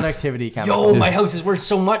a And productivity chemical. yo, my house is worth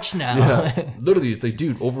so much now. Yeah, literally, it's like,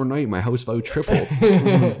 dude, overnight my house value tripled.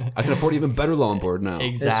 I can afford an even better longboard now.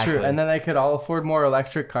 It's Exactly. true. And then they could all afford more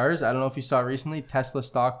electric cars. I don't know if you saw recently Tesla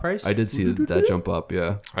stock price I did see that jump up.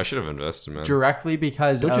 Yeah. I should have invested, man. directly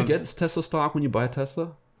because Don't of, you get Tesla stock when you buy a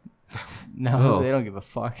Tesla? no, Oh. they don't give a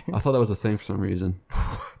fuck. I thought that was a thing for some reason.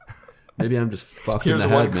 Maybe I'm just fucked Here's in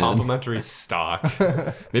the one head, man. complimentary stock.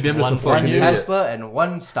 Maybe I'm just One a for One fucking you. idiot. Tesla and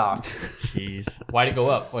one stock. Jeez. Why'd it go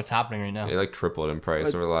up? What's happening right now? It like tripled in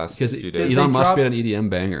price over the last Because few They days. Elon Musk dropped- made an EDM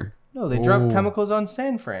banger. No, they drop Ooh. chemicals on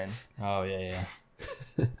San Fran. Oh yeah.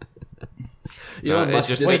 No, Elon it's Musk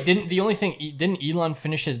just did Wait, it- didn't Elon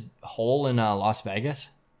finish his hole in Las Vegas?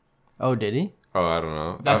 Oh, did he? Oh, I don't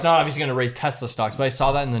know. That's not obviously going to raise Tesla stocks, but I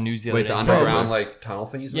saw that in the news the other Wait, day. the underground like tunnel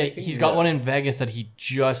thing he's Yeah, making? he's got one in Vegas that he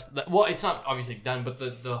just. Well, it's not obviously done, but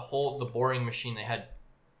the boring machine they had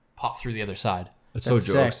popped through the other side. It's so That's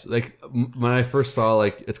jokes. sick. Like when I first saw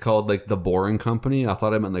like it's called like the Boring Company, I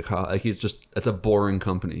thought I meant like it's a boring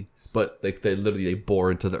company, but like they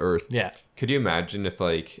bore into the earth. Yeah. Could you imagine if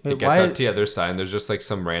like Wait, it gets why- up to the other side and there's just like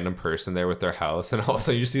some random person there with their house and all of a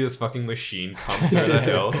sudden you see this fucking machine come through the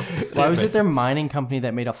hill? Why was it their mining company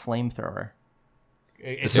that made a flamethrower?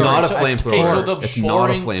 It's not a flamethrower. Okay, so the It's not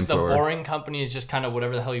a boring, flamethrower. The boring company is just kind of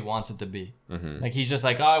whatever the hell he wants it to be. Mm-hmm. Like he's just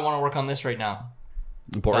like, oh, I want to work on this right now.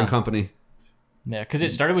 Boring Yeah. Company. Yeah, because it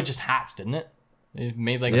started with just hats, didn't it? They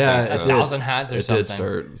made like Yeah, a it did. thousand hats or It something. did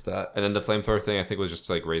start with that. And then the flamethrower thing I think was just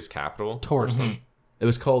to like raise capital. Torch. It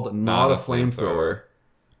was called Not a Flamethrower.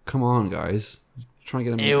 Come on, guys. Trying to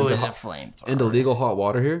get him It was into, a flamethrower. into legal hot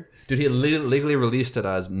water here. Dude, he legally released it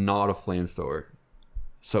as Not a Flamethrower.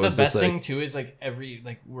 So The it's best just thing like, too is like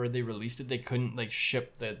where they released it, they couldn't like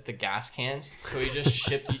ship the gas cans, so he just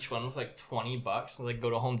shipped each one with like $20. So like go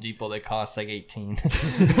to Home Depot, they cost like 18.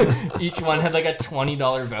 Each one had like a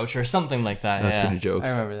 $20 voucher or something like that. that's yeah. pretty jokes. I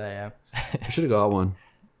remember that, yeah. You should have got one.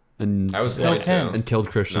 And I was Still going can. to. and killed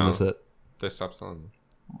Christian No. with it. They stopped selling them.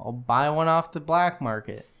 I'll buy one off the black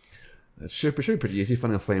market. It should be pretty easy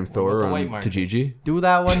finding a What flamethrower about the white on market? Kijiji. Do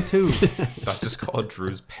that one too. That's just called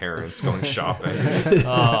Drew's parents going shopping.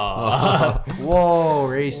 Oh, Whoa,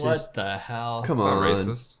 racist. what the hell? Come It's not on.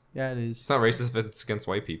 racist. Yeah, it is. It's not racist if it's against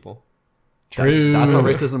white people. True. That's how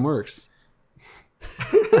racism works.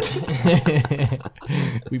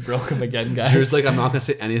 We broke him again, guys. Drew's like, I'm not gonna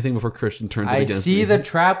say anything before Christian turns it I against see me. the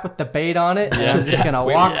trap with the bait on it, and I'm just gonna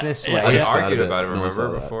walk this way. We Yeah. argued Bad about it, bit. No one saw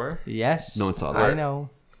remember, that. before? Yes. No one saw I that. know.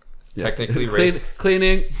 Yeah. Technically race.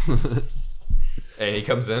 Cleaning. And he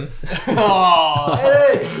comes in.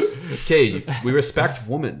 Oh, Okay, we respect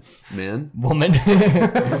woman, man. woman.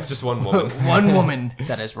 Just one woman. One woman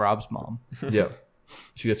that is Rob's mom. Yeah.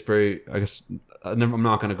 She gets very, I guess, I'm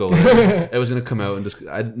not going to go there. It was going to come out and just,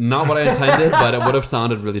 not what I intended, but it would have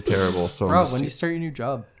sounded really terrible. So I'm Rob, just- when do you start your new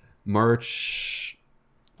job? March,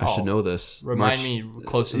 I Oh, should know this. Remind March, me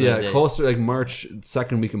close to the Yeah, date. closer, like March,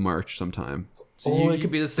 second week of March sometime. So it could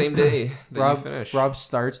be the same day that you finish. Rob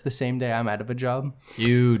starts the same day I'm out of a job.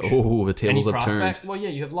 Huge. Oh, the Any tables have prospect? turned. Well, yeah,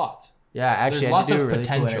 you have lots. Yeah, actually, There's I had to lots do a of really cool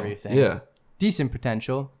potential. interview thing. Yeah. Decent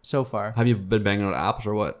potential so far. Have you been banging out apps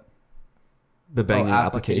or what? Been banging out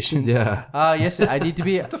applications? applications? Yeah. Yes, I need to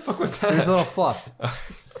be. What the fuck was that? There's a little fluff.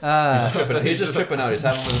 He's just tripping out. He's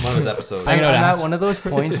having one of his episodes. I'm know at that's- one of those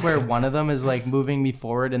points where one of them is like moving me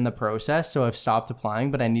forward in the process, so I've stopped applying,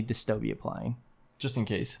 but I need to still be applying. Just in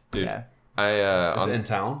case. Dude, Yeah. Is on- it in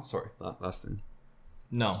town? Sorry, last thing.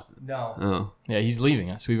 No. No. Oh. Yeah, he's leaving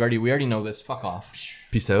us. We already know this. Fuck off.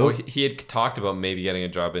 Peace well, out. he had talked about maybe getting a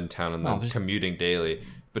job in town and No, then there's- commuting daily.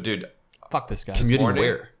 But dude, Fuck this guy. Commuting morning,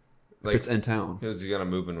 where? like, If it's in town. he was gonna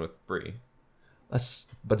move in with Bree. That's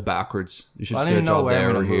backwards. You should I just don't get a even know job where I'm there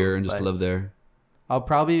or gonna here move, and just but- live there. I'll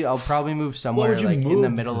probably move somewhere Why would you like move in the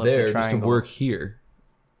middle of there the just to triangle. work here?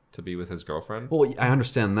 To be with his girlfriend. Well, I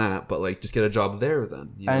understand that, but like, just get a job there then.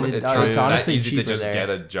 You know? And it's, it's honestly that easy to cheaper just there. get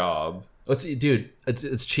a job. Dude,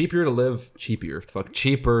 it's cheaper to live cheaper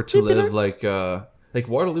to live like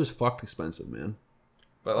Waterloo's fucked expensive, man.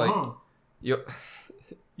 But like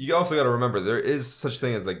you also got to remember there is such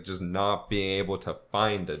thing as like just not being able to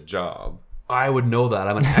find a job. I would know that.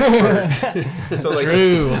 I'm an expert. So like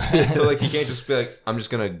True. so like you can't just be like I'm just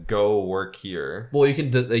gonna go work here. Well, you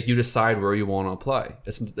can you decide where you want to apply.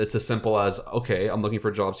 It's as simple as, okay, I'm looking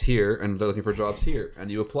for jobs here, and they're looking for jobs here,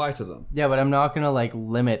 and you apply to them. Yeah, but I'm not gonna like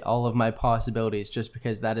limit all of my possibilities just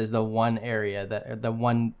because that is the one area the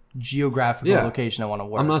one geographical Yeah. location I want to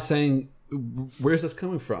work. I'm not saying where's this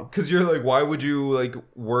coming from. Because you're like, why would you like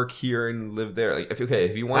work here and live there? Like, if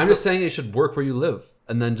you want, I'm just saying you should work where you live,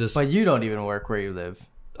 and then just But you don't even work where you live.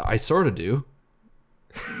 I sort of do.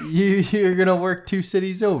 You're gonna work 2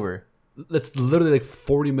 cities over. That's literally like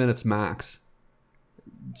 40 minutes max.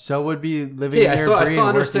 So would be living Yeah, near I Bree still and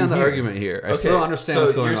understand the working here. argument here. I still understand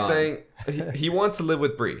what's going on. So you're saying he wants to live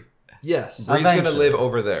with Bree. Yes. Bree's going to Eventually. live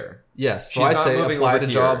over there. Yes. So She's I not say moving apply over to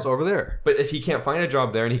here. jobs over there. But if he can't find a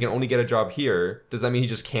job there and he can only get a job here, does that mean he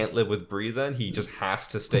just can't live with Bree then? He just has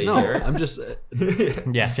to stay No, here? I'm just...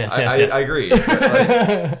 Yes. I agree.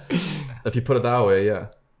 Like, If you put it that way, yeah.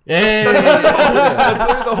 Hey! that's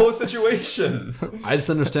literally the whole situation. I just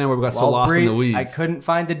understand where we got so Well, lost Bree, in the weeds. I couldn't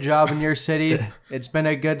find a job in your city. It's been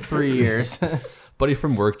a good 3 years. Buddy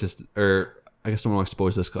from work just... Or I guess I don't want to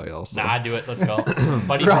expose this guy also. Nah, do it. Let's go.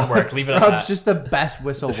 Buddy from work. Leave it at Rob's that. just the best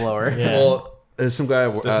whistleblower. Yeah. Well, there's some guy...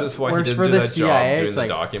 This is why he works didn't for do the that CIA. job doing It's the like-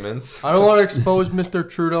 documents. I don't want to expose Mr.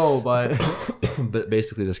 Trudeau, but but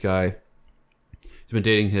basically this guy, he's been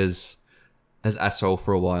dating his SO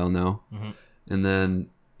for a while now. Mm-hmm. And then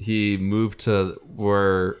he moved to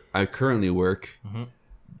where I currently work Mm-hmm.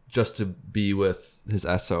 just to be with his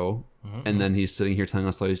SO. Mm-hmm. And then he's sitting here telling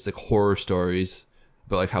us all these like horror stories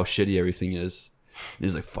about like how shitty everything is. And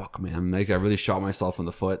he's like, fuck man, like I really shot myself in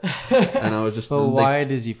the foot. And I was just but like, why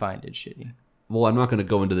does he find it shitty? well, I'm not going to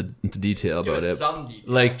go into detail about it. Some detail.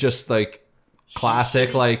 Like just like classic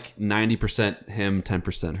shitty. like 90% him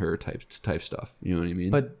 10% her type stuff, you know what I mean?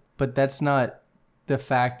 But that's not the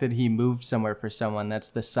fact that he moved somewhere for someone. That's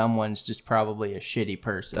the someone's just probably a shitty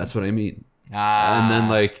person. that's what I mean. Ah. And then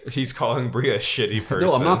like He's calling Bree a shitty person.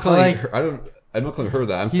 no, I'm not calling Like- her. I'm not calling her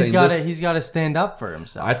that. I'm he's saying got this. he's got to stand up for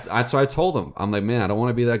himself. So I told him, I'm like, man, I don't want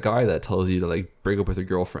to be that guy that tells you to like break up with your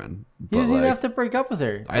girlfriend. He doesn't even have to break up with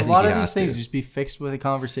her. I A think lot he of these has things to. just be fixed with a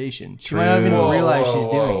conversation. She True. might not even Whoa, realize whoa, she's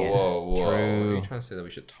doing it. Whoa. True. Are you trying to say that we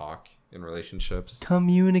should talk in relationships?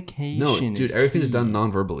 Communication. No, dude, is everything's key. done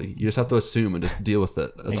non-verbally. You just have to assume and just deal with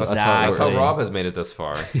it. That's how it Exactly. That's how works. Rob has made it this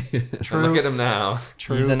far. True. And look at him now.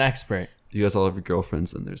 He's an expert. You guys all have your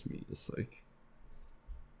girlfriends, and there's me. Just like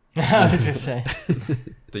I was just saying.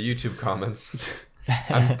 The YouTube comments.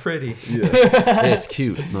 I'm pretty. hey, it's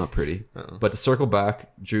cute, not pretty. Uh-oh. But to circle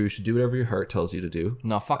back, Drew, you should do whatever your heart tells you to do.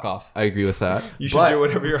 No, fuck off. I agree with that. You should But do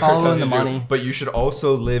whatever your heart following tells you the to money. do, but you should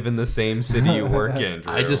also live in the same city you work in,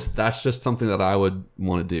 Drew. that's just something that I would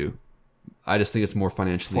want to do. I just think it's more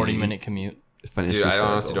financially 40-minute commute. financially Dude, I stable.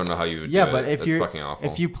 honestly don't know how you would Yeah, do but it. if That's you're fucking awful.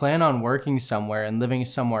 if you plan on working somewhere and living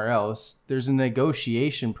somewhere else, there's a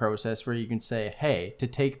negotiation process where you can say, "Hey, to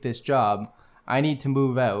take this job, I need to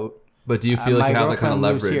move out." But do you feel like you have that kind of girlfriend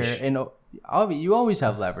moves leverage? here, and you always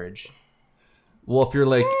have leverage. Well, if you're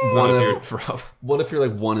like Not one if of, you're Rob. what if you're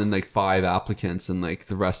like one in like 5 applicants and like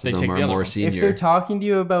the rest They of take them the are other more ones. If they're senior? talking to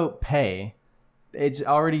you about pay, it's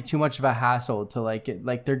already too much of a hassle to like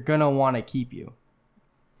they're gonna want to keep you.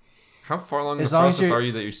 How far along in As the long as process you're- are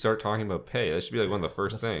you that you start talking about pay? That should be like one of the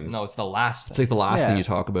first things. No, it's the last It's thing. like the last Yeah. thing you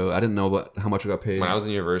talk about. I didn't know about how much I got paid. When I was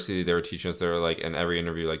in university, they were teaching us. They were like, in every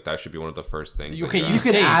interview, like that should be one of the first things. that Okay, you ask.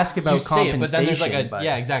 could say, ask about you say it, but then there's like a compensation, but-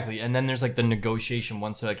 yeah, exactly, and then there's like the negotiation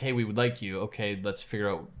once they're like, hey, we would like you. Okay, let's figure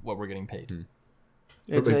out what we're getting paid.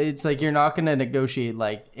 It's like you're not gonna negotiate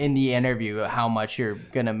like in the interview how much you're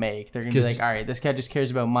gonna make. They're gonna be 'Cause- like, all right, this guy just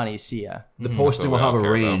cares about money. See ya. the posting will That's have what a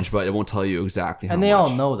I don't care range, but it won't tell you exactly how And they much. all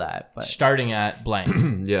know that, but Starting at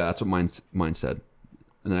blank. Yeah, that's what mine said.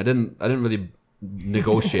 And I didn't really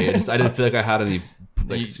negotiate. I didn't feel like I had any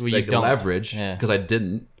You don't. leverage Yeah. because I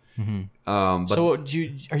didn't. But So,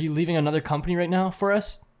 are you leaving another company right now for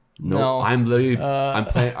us? no, I'm literally Uh, I'm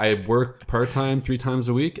playing. I work part time 3 times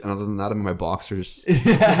a week, and other than that, I'm in my boxers.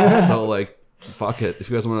 So like, fuck it. If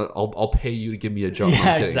you guys want to, I'll pay you to give me a job. No, Yeah, I'm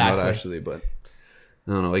kidding, exactly. not actually, but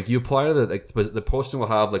I don't know. Like you apply to the posting will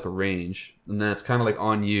have like a range, and then it's kind of like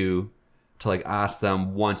on you to like ask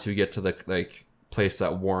them once you get to the like place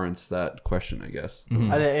that warrants that question, I guess.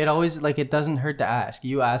 it always like it doesn't hurt to ask.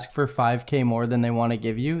 You ask for 5K more than they want to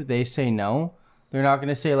give you. They say no. They're not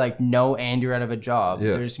gonna say like no and you're out of a job.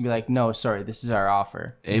 Yeah. They're just gonna be like, no, sorry, this is our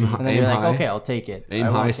offer. Aim And then aim you're high. like, okay, I'll take it. Aim I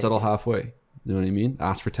won't high, take settle it. halfway. You know what I mean?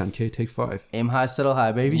 Ask for 10K, take 5. Aim high, settle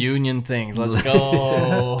high, baby. Union things. Let's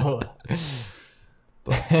go.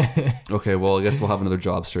 Okay, well, I guess we'll have another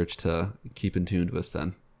job search to keep in tuned with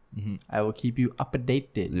then. I will keep you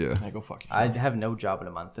updated. Yeah, Yeah, go fuck I yourself. have no job in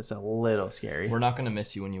a month. That's a little scary. We're not gonna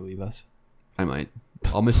miss you when you leave us. I might.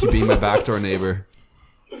 I'll miss you being my backdoor neighbor.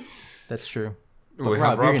 That's true. We have you're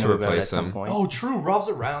Rob gonna to move out at replace some him. point. Oh, true. Rob's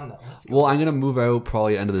around now. Let's go. Well, I'm gonna move out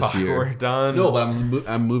probably end of this Fuck, year. we're done. No, but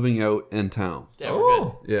I'm moving out in town. Yeah, we're good.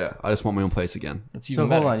 Oh, Yeah, I just want my own place again. That's So even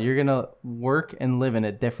hold better. on, you're gonna work and live in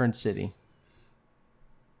a different city.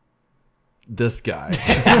 This guy.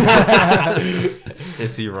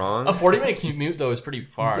 Is he wrong? A 40-minute commute though is pretty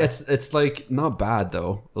far. It's like not bad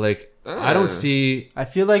though. Like I don't see. I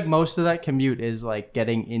feel like most of that commute is like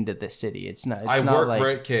getting into the city. It's not. It's I not work like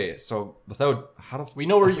right. Okay, so without how do we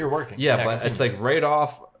know where you're working. Yeah, but continue. it's like right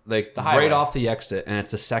off, like The highway. right off the exit, and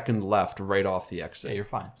it's a second left right off the exit. Yeah, you're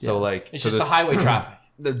fine. So like, It's so just the highway traffic.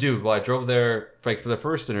 dude. Well, I drove there like for the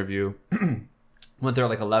first interview. Went there at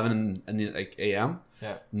like 11 in the like a.m.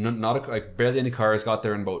 Yeah. Not like barely any cars. Got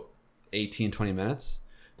there in about 18, 20 minutes.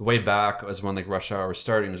 The way back was when like rush hour was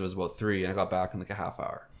starting. It was about 3, and I got back in like a half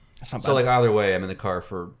hour. That's not bad. So like either way, I'm in the car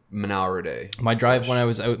for an hour a day. My drive when I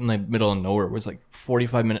was out in the middle of nowhere was like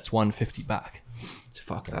 45 minutes, 150 back,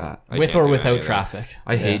 Fuck that. I with can't or do any without of that. traffic.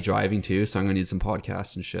 I hate driving too, so I'm gonna need some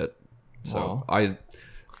podcasts and shit. So Well.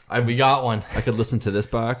 I We got one. I could listen to this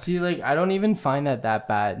back. See, like I don't even find that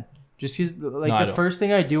bad. Just because, like, No, I the don't. first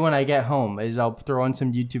thing I do when I get home is I'll throw on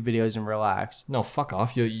some YouTube videos and relax. No, fuck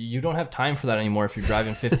off. You don't have time for that anymore if you're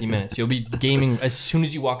driving 50 minutes. You'll be gaming as soon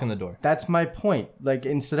as you walk in the door. That's my point. Like,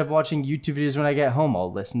 instead of watching YouTube videos when I get home,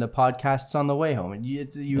 I'll listen to podcasts on the way home, and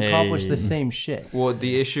you accomplish the same shit. Well,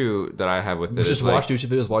 the issue that I have with it Just is like, watch YouTube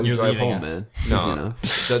videos while you You're drive leaving home, us. man. No. Easy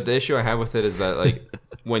enough. the issue I have with it is that like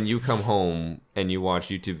when you come home and you watch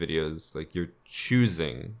YouTube videos, like you're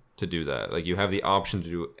choosing to do that. Like you have the option to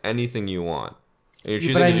do anything you want. And you're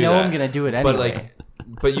choosing But I to do know that. I'm gonna do it anyway. But like,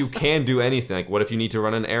 but you can do anything. Like, what if you need to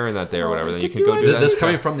run an errand that day or whatever? Then you could can do go do that. This instead.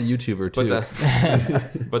 coming from the YouTuber too. But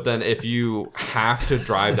then, but then if you have to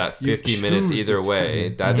drive that 50 minutes choose either to way,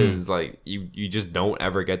 that is like you just don't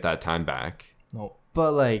ever get that time back. No.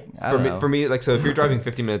 But like, I For don't me, know. for me, like so if you're driving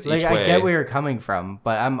 50 minutes Like, each I way, get where you're coming from,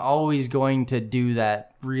 but I'm always going to do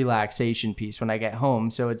that relaxation piece when I get home,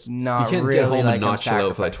 so it's you not can't really get home like and I'm not chill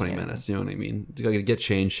out for like 20 sacrificing it. minutes. You know what I mean? You gotta get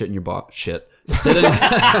changed, shit in your box. Shit. Sit in.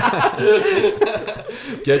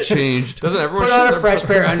 Get changed. doesn't everyone Put on a fresh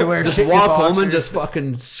pair of underwear. Just shit your walk home and boxers. just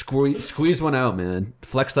fucking squeeze one out, man.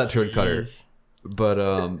 Flex that turd cutter. Jeez. But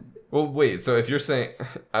Well, wait. So if you're saying,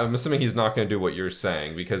 I'm assuming he's not going to do what you're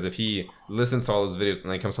saying because if he listens to all those videos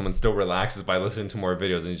and then comes home and still relaxes by listening to more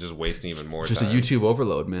videos, and he's just wasting even more just time. a YouTube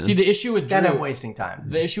overload, man. See, the issue with Then I'm Drew, wasting time.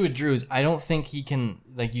 the issue with Drew is I don't think he can,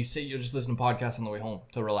 like you say, you'll just listen to podcasts on the way home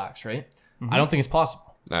to relax, right? I don't think it's possible.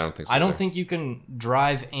 I don't think so. I don't either. think you can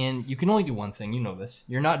drive and you can only do one thing. You know this.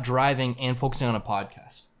 You're not driving and focusing on a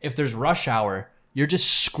podcast. If there's rush hour, you're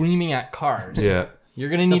just screaming at cars. yeah. You're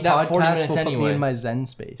gonna need The that 40 podcast minutes will put me anyway. in my Zen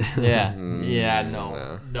space. Yeah. Mm, Yeah.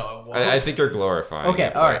 no. No. it won't. I think you're glorifying. Okay,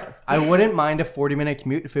 it, all but- right. I wouldn't mind a 40-minute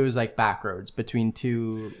commute if it was like back roads between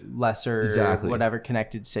two lesser, Exactly. whatever,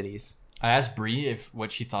 connected cities. I asked Bree if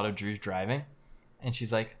what she thought of Drew's driving, and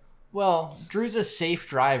she's like, "Well, Drew's a safe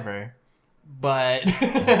driver, but."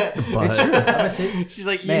 It's true. I'm a safe- She's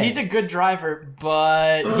like, Man. he's a good driver,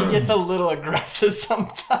 but he gets a little aggressive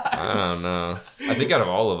sometimes. I don't know. I think out of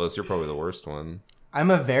all of us, you're probably the worst one. I'm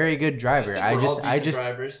a very good driver.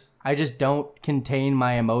 drivers. I just don't contain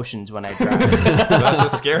my emotions when I drive. That's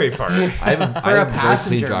the scary part. I have a, For I a have a very clean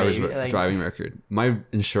passenger, driver's maybe, like- driving record. My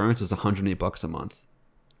insurance is $108 a month.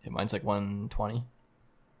 Yeah, mine's like 120.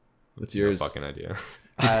 What's No yours? fucking idea.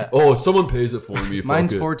 Oh, someone pays it for me.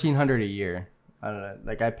 Mine's fuck it. $1,400 a year. I don't know.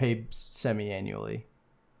 Like I pay semi-annually.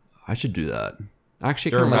 I should do that.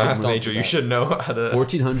 Actually, You're a kind of math like major. You should know how to.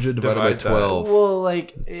 1,400 divided by Divide that. 12. Well,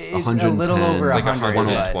 like it's a 110. little over It's It's like 100.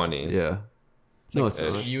 120. Yeah. No, it's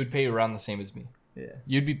So not. you would pay around the same as me. Yeah.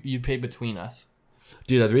 You'd pay between us.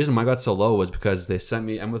 Dude, the reason mine got so low was because they sent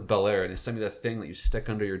me. I'm with Bel Air, and they sent me that thing that you stick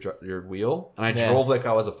under your wheel, and I Yeah. drove like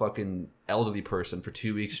I was a fucking elderly person for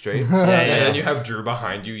 2 weeks straight. Yeah, And then you have Drew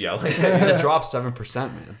behind you yelling. And it dropped 7%,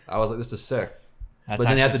 man. I was like, this is sick. That's But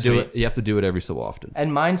then you have to actually do sweet. it. You have to do it every so often.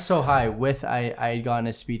 And mine's so high with I had gotten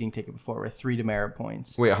a speeding ticket before with 3 demerit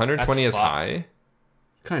points. Wait, 120 is That's fucked. high?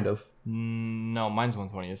 Kind of. No, mine's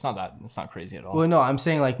 120. It's not that. It's not crazy at all. Well, no, I'm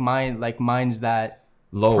saying mine's that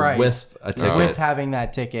Low Price. with a ticket. with having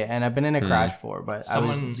that ticket, and I've been in a crash before, but I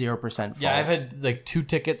Someone- was 0% fault. Yeah, I've had like 2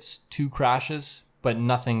 tickets, 2 crashes, but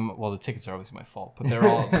nothing. Well, the tickets are obviously my fault, but they're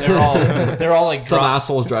all like Some dropped.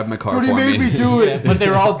 assholes driving my car But he for made me. me do Yeah, it. but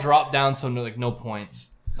they're all dropped down, so no points.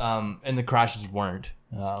 And the crashes weren't.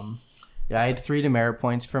 Yeah, I had 3 demerit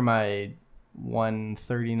points for my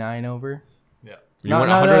 139 over. Yeah. You No, went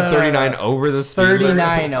no, no, no, 139 no. over the speed limit?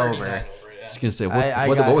 39 over. I was gonna say, I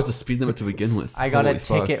what got- was the speed limit to begin with? I got Holy a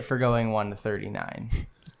fuck. ticket for going 139,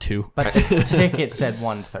 2. but the ticket said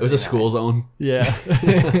 139. It was a school zone. Yeah.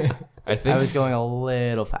 I think I was going a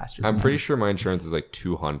little faster. I'm than pretty sure my insurance is like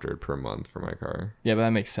 200 per month for my car. Yeah, but that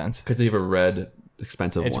makes sense. Because you have a red,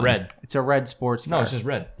 expensive It's one. red. that. It's a red sports car. No, it's just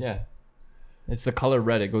red. Yeah. It's the color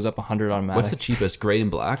red. It goes up 100 automatic. What's the cheapest? Gray and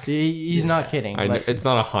black? He's not kidding. Like, It's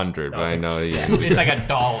not 100, but I know It's like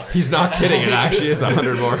 $1. he's not kidding. It actually is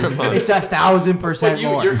 100 more a month. it's 1,000%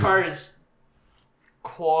 more. Your car is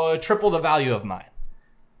triple the value of mine.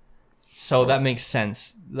 So that makes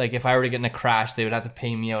sense. Like if I were to get in a crash, they would have to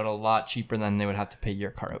pay me out a lot cheaper than they would have to pay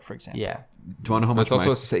your car out, for example. Yeah. Do you want to know how much? That's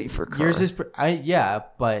also a safer car. Yours is,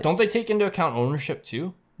 but Don't they take into account ownership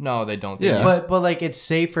too? No, they don't. They Yeah. use- but like it's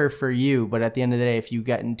safer for you. But at the end of the day, if you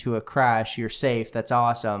get into a crash, you're safe. That's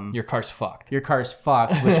awesome. your car's fucked. Your car's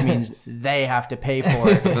fucked, which means they have to pay for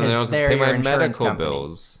it Then they because don't have to they're pay your my insurance medical company.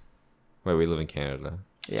 bills. Wait, we live in Canada.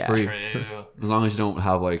 Yeah. free. True. As long as you don't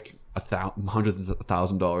have like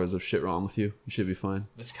 $100,000 of shit wrong with you, you should be fine.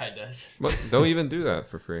 This guy does. But they'll even do that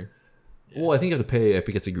for free. Well, I think you have to pay if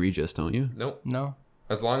it gets egregious, don't you? Nope. No,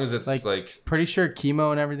 As long as it's Like- like pretty sure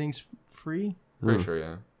chemo and everything's free. pretty sure,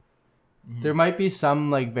 yeah. There might be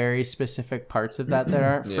some like very specific parts of that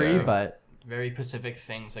aren't free, Yeah. but Very Pacific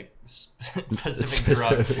things like Pacific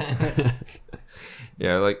drugs.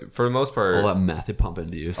 Yeah, like for the most part, All that meth they pump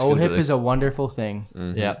into you. It's gonna be OHIP like is a wonderful thing.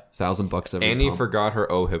 Yeah. $1,000 every Annie pump. forgot her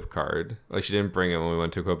OHIP card. Like she didn't bring it when we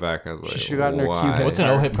went to Quebec. I was like, should've gotten her why? Cuban. What's an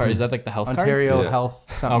OHIP card? Is that like the health Ontario Yeah.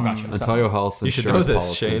 Health something. gotcha. something. Ontario Health You should Insurance know this,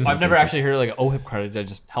 policy. Shane. card? I've never actually heard of like an OHIP card. It's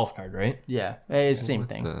just health card, right? Yeah, it's the same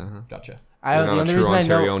thing. Gotcha. You're The not a only true reason I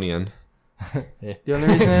know Ontarionian. the only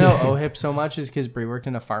reason I know OHIP so much is because Brie worked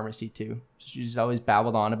in a pharmacy too. She just always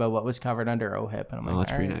babbled on about what was covered under OHIP, and I'm like, Oh,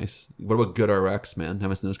 that's all pretty right. nice. What about Good RX, man?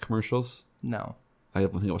 Haven't seen those commercials? No, I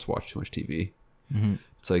don't think I was watching too much TV. Mm-hmm.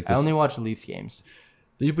 It's like I this, only watch Leafs games.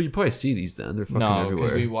 but you probably see these then. They're fucking No, because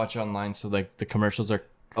everywhere. we watch online, so like the commercials are.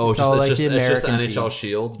 Oh, It's all like the it's just the American NHL feed.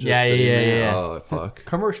 Shield. Just Yeah, sitting yeah, there. yeah. Oh fuck.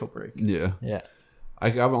 Commercial break. Yeah, Yeah. I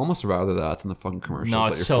would almost rather that than the fucking commercials No,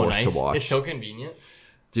 that it's you're so forced nice. to watch. It's so convenient.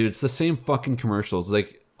 Dude, it's the same fucking commercials.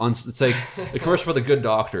 It's like the commercial for The Good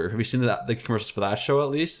Doctor. Have you seen the commercials for that show at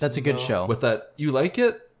least? That's a good show. With that, you like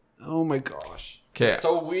it? Oh my gosh. 'Kay. It's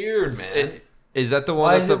so weird, man. Is that the one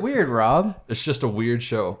Why that's is it weird, Rob? It's just a weird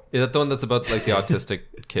show. Is that the one that's about like the autistic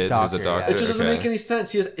kid Doctor, who's a yeah. doctor? It just doesn't Okay. make any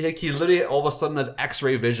sense. He literally all of a sudden has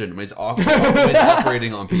X-ray vision when he's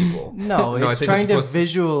operating on people. No, No, I it's think trying it's to supposed to-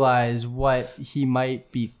 visualize what he might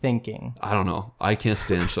be thinking. I don't know. I can't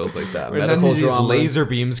stand shows like that. And then Medical these dramas. laser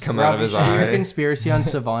beams come out Rob, of you his should do your eye. conspiracy on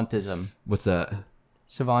savantism. What's that?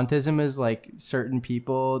 Savantism is like certain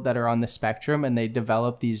people that are on the spectrum and they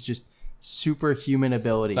develop these just superhuman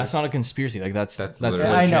abilities. That's not a conspiracy. Like that's literally-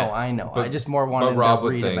 Yeah, legit. I know. But- I just more But wanted Rob to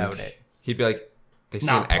would read think about it. he'd be like, they see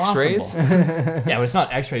Not an X-rays. possible. Yeah, but it's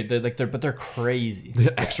not X-ray. But they're crazy.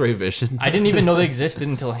 The X-ray vision. I didn't even know they existed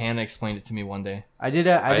until Hannah explained it to me one day. I did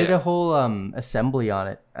a whole assembly on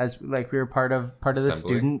it as like we were part of the Assembly?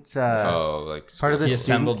 students Oh, like part of the He student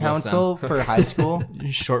assembled with council for high school.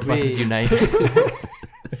 Short buses We- unite.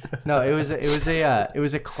 No, it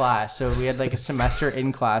was a class. So we had like a semester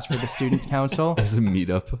in class for the student council. As a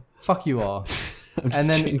meetup. Fuck you all. I'm just And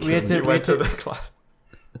then joking. we had to You went to the class.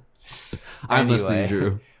 I'm Anyway. listening,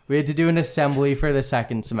 Drew. we had to do an assembly for the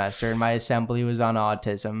second semester, and my assembly was on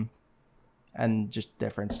autism and just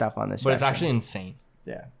different stuff on this. But it's actually insane.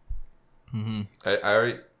 yeah.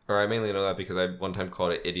 I mainly know that because I one time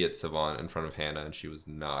called it idiot savant in front of Hannah, and she was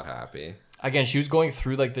not happy. Again, she was going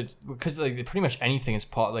through like because like pretty much anything is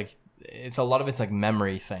like it's a lot of it's like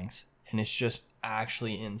memory things, and it's just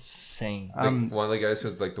actually insane. Like, one of the guys who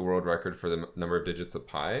has like the world record for the number of digits of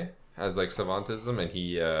pi has like savantism, and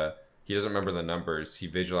he doesn't remember the numbers. He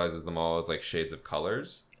visualizes them all as like shades of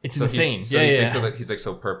colors. It's So insane. He Yeah. thinks of, like, he's like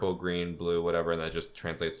so purple, green, blue, whatever, and that just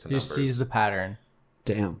translates to He numbers. just sees the pattern.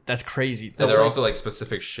 Damn. That's crazy. And That's they're like- also like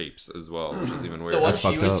specific shapes as well, which is even the weirder. one That's she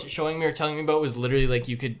fucked was up. showing me or telling me about was literally like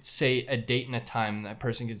you could say a date and a time, and that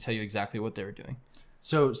person could tell you exactly what they were doing.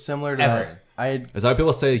 So similar to Ever. that, I had Is that what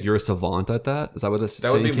people say you're a savant at that? Is that what this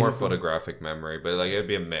That would be saying more came from? photographic memory, but like it'd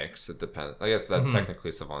be a mix. It depends. I guess that's technically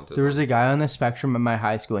savantism. there was a guy on the spectrum at my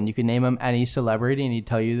high school, and you could name him any celebrity, and he'd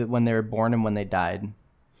tell you that when they were born and when they died,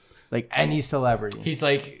 like any celebrity. He's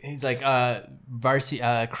like varsity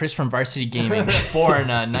Chris from Varsity Gaming, born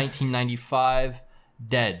 1995,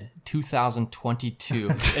 dead 2022,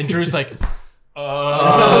 and Drew's like,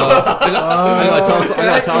 I gotta tell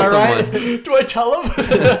someone. do I tell him?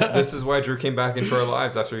 This is why Drew came back into our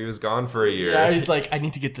lives after he was gone for a year. Yeah, he's like, I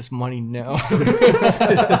need to get this money now.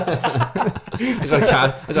 I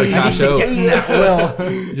gotta cash out. that will.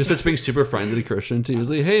 He just starts being super friendly to Christian too. He's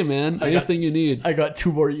like, hey man, anything you need. I got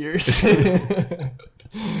 2 more years.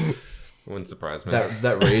 Wouldn't surprise me.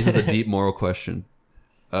 That raises a deep moral question.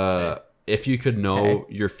 If you could know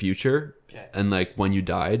Okay. your future Okay. and like when you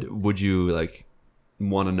died, would you like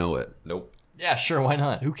want to know it? Nope. Yeah, sure, why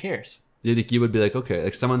not? Who cares? you would be like, okay,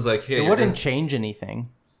 like someone's like, hey, It wouldn't change anything.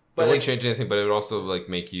 But it wouldn't change anything, but it would also like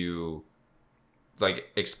make you like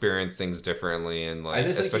experience things differently and like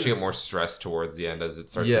just think especially you- get more stress towards the end as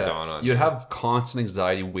it starts yeah, to dawn on you'd you. have constant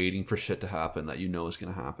anxiety waiting for shit to happen that you know is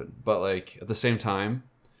going to happen. But like at the same time,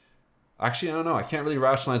 actually, I don't know. I can't really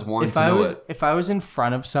rationalize wanting If to I know was it. if I was in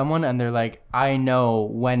front of someone and they're like, I know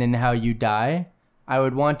when and how you die, I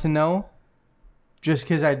would want to know. Just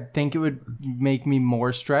because I think it would make me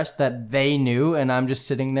more stressed that they knew, and I'm just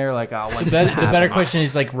sitting there like, oh, what's The gonna better happen? question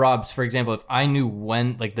is like Rob's, for example, if I knew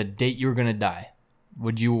when, like the date you were gonna die,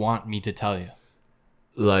 would you want me to tell you?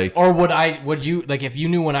 Like, Or would you, like if you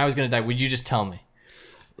knew when I was gonna die, would you just tell me?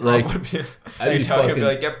 like, Would be, I'd be telling you, fucking- be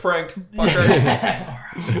like, get pranked, fucker.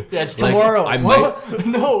 Yeah, it's Like, tomorrow. I What?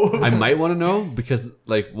 No. I might want to know because,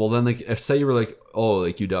 like, well, then, like, if say you were like, oh,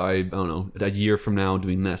 like you die, I don't know, a year from now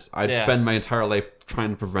doing this, I'd Yeah. spend my entire life trying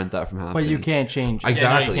to prevent that from happening. But you can't change it.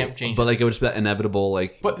 exactly. can't change but it. like, it would just be that inevitable,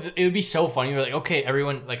 like, But it would be so funny. You're like, okay,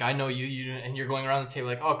 everyone, like I know you, and you're going around the table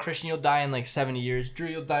like, oh, Christian, you'll die in like 70 years. Drew,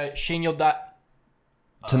 you'll die. Shane, you'll die.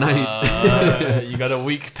 tonight. You got a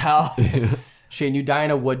week, pal. Shane, you die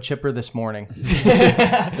in a wood chipper this morning.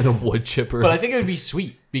 in a wood chipper. But I think it would be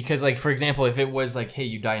sweet because, like, for example, if it was like, hey,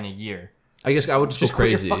 you die in a year. I guess I would just Just go quit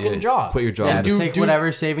your crazy. fucking job. Quit your job. Yeah, do- just take do-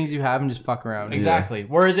 whatever savings you have and just fuck around. Exactly.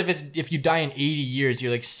 Whereas if you die in 80 years,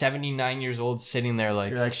 you're like 79 years old, sitting there like,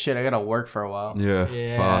 You're like, shit, I gotta work for a while. Yeah.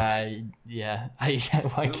 Fuck. yeah. I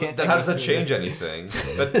can't. Then how does that change anything?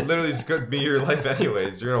 That literally is going to be your life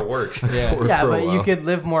anyways. You're gonna work. Yeah. Work Yeah, for a but you while. could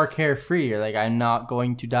live more carefree. You're like, I'm not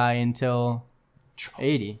going to die until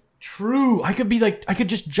 80. True. I could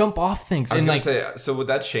just jump off things I was and gonna like say, so would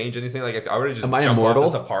that change anything? Like if I were to just Am I jump immortal?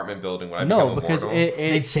 off this apartment building, would I No, become because immortal?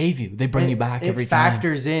 they'd save you. They bring you back every it time.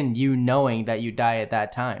 factors in you knowing that you die at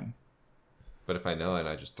that time. But if I know it,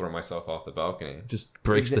 I just throw myself off the balcony. Just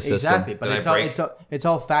breaks the system. Exactly, but Then I it's all, break. it's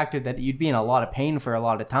all factored that you'd be in a lot of pain for a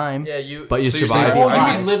lot of time. Yeah, you. But you So you're survive. saying- Or I you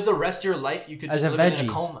mean- could live the rest of your life. You could As just a live in veggie.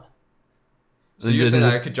 a coma. So you're saying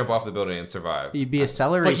that I could jump off the building and survive? You'd be a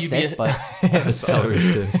celery But you'd be stick, but Celery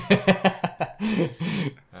stick.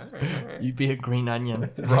 All right. You'd be a green onion.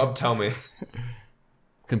 Rob, tell me.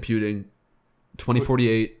 Computing.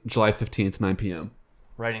 2048, July 15th, 9 p.m.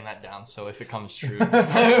 Writing that down so if it comes true.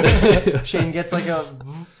 Shane gets like a.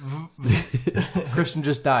 Christian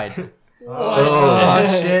just died. Oh,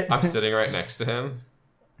 Shit! I'm sitting right next to him.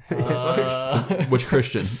 which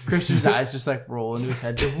Christian? Christian's eyes just like roll into his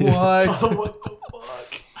head. What? What the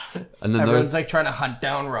fuck? And then, Everyone's like trying to hunt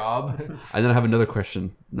down Rob. and then I have another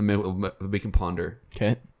question that we can ponder.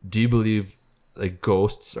 Okay. Do you believe like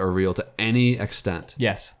ghosts are real to any extent?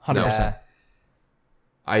 Yes, 100%.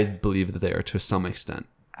 I believe that they are to some extent.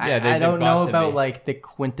 Yeah, I they've don't got know to about be. like the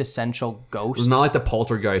quintessential ghost. It's not like the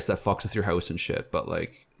poltergeist that fucks with your house and shit, but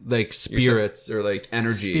like spirits or like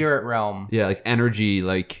energy. Spirit realm. Yeah, like energy,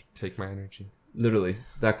 like Take my energy. literally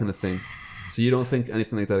that kind of thing. So you don't think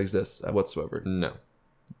anything like that exists whatsoever? No.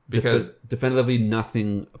 Because Definitively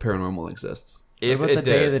nothing paranormal exists. if What about it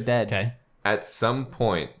the Day of the did, Dead? Okay. at some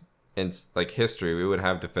point in like history, we would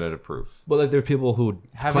have definitive proof. But like there are people who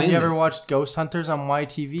Haven't claim you ever it. watched Ghost Hunters on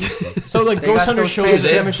YTV? So like They Ghost got Hunter those shows fancy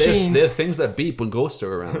They have, machines. they have things that beep when ghosts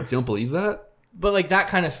are around. You don't believe that? But like that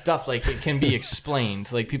kind of stuff, like it can be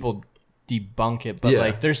explained. Like people debunk it, but Yeah.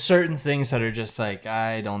 like there's certain things that are just like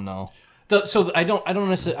I don't know. So I don't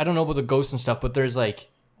necessarily I don't know about the ghosts and stuff, but there's like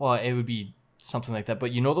well it would be something like that.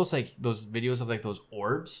 But you know those like those videos of like those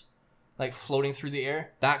orbs, like floating through the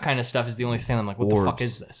air. That kind of stuff is the only thing I'm like, what the fuck Orbs.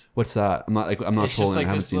 is this? What's that? I'm not It's just trolling. like I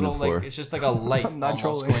haven't this seen it little before. like it's just like a light I'm not almost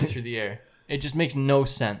trolling. going through the air. It just makes no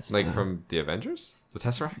sense. Like from the Avengers? The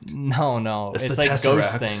Tesseract? No, It's it's the like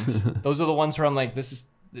ghost Tesseract. things. Those are the ones where I'm like, this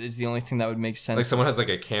is the only thing that would make sense. Like someone has like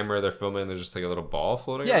a camera, they're filming, and there's just like a little ball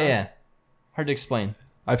floating yeah, around? yeah. Hard to explain.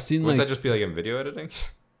 I've seen Wouldn't like that just be like in video editing?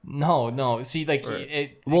 No. See, like Right.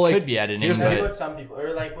 it Well, like, could be editing, here's That's but what some people,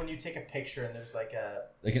 or like when you take a picture and there's like a.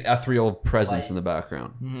 an ethereal presence Light. in the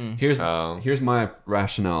background. Mhm. Here's my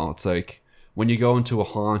rationale. It's like when you go into a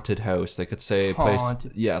haunted house, like it's say a place,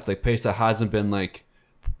 Haunted. yeah, like place that hasn't been like,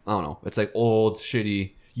 I don't know, it's like old,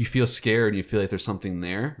 shitty. You feel scared and you feel like there's something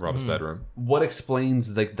there. Rob's bedroom. What explains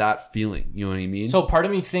like that feeling? You know what I mean? so part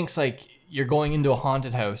of me thinks like you're going into a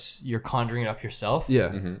haunted house, you're conjuring it up yourself. yeah,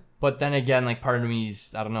 Mm-hmm. But then again, like part of me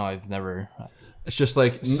is I don't know. I've never. it's just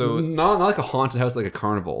like So- not like a haunted house, like a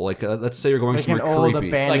carnival. Like let's say you're going Like an somewhere old creepy.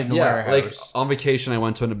 abandoned Yeah, like warehouse. on vacation, I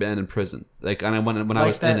went to an abandoned prison. Like, and I went when I like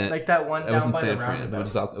was that, in it. like that one it was down in by the San Fran. It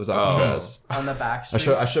roundabout was Oh. Alcatraz. on the back I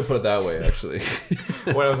street. should put it that way, actually.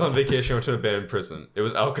 When I was on vacation, I went to an abandoned prison. It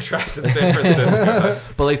was Alcatraz in San Francisco.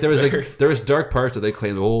 But like there was Very- like there was dark parts that they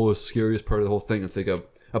claimed, oh, the scariest part of the whole thing. It's like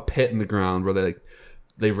a pit in the ground where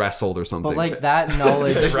they wrestled or something. But like that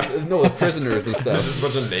knowledge, no, the prisoners and stuff. Just a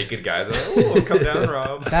bunch of naked guys. Like, oh, come down,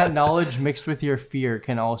 Rob. that knowledge mixed with your fear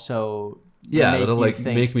can also It'll you like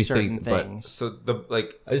think make me certain think. But things. So the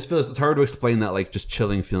like, I just feel it's hard to explain that like just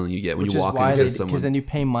chilling feeling you get when Which you is walk why into because someone. then you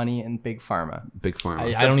pay money in big pharma. Big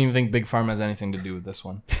pharma. I don't even think Big Pharma has anything to do with this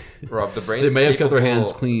one. Rob, the brain's They may have kept their hands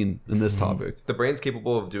capable- clean in this topic. The brain's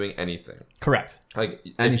capable of doing anything. Correct. Like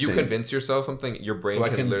if Anything. you convince yourself something, your brain So I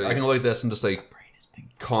can can literally. go like this and just like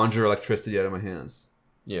conjure electricity out of my hands.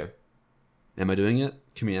 Yeah. Am I doing it?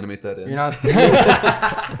 Can we animate that in? You're not.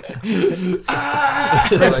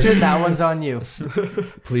 Christian, that one's on you.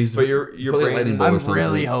 Please. But your put a brain- lightning bolt or I'm something.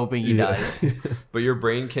 really hoping he Yeah. dies. But your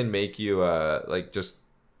brain can make you like just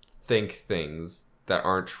think things that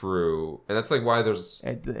aren't true, and that's like why there's.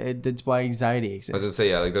 It's why anxiety I exists. was gonna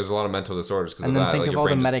say like there's a lot of mental disorders because And of then that. think like, of your all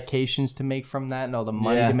the brain just- medications to make from that and all the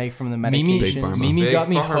money Yeah. to make from the Mimi, Big medications. Pharma. Mimi Big got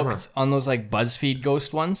me Pharma. hooked on those like BuzzFeed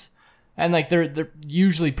ghost ones, and like they're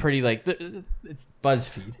usually pretty like it's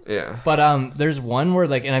BuzzFeed. Yeah. But there's one where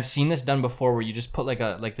like, and I've seen this done before, where you just put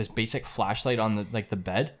like this basic flashlight on the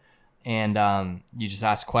bed, and you just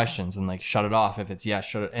ask questions and like shut it off if it's yes,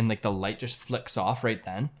 shut it, and like the light just flicks off right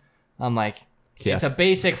then. I'm like, Yes. it's a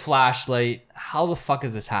basic flashlight. How the fuck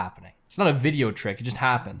is this happening? It's not a video trick. It just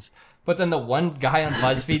happens. But then the one guy on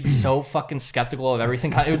BuzzFeed's so fucking skeptical of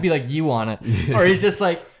everything. It would be like you on it, or he's just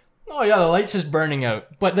like, oh yeah, the light's just burning out.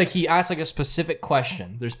 But like he asked like a specific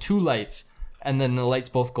question. There's two lights, and then the lights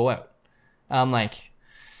both go out. I'm like,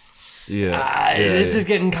 this is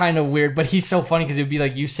getting kind of weird. But he's so funny because it would be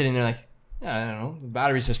like you sitting there like, I don't know, the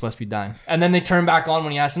batteries just must be dying. And then they turn back on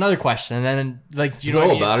when you ask another question, and then like you know, what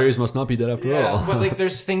I mean? It's- batteries must not be dead after all. but like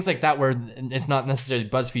there's things like that where it's not necessarily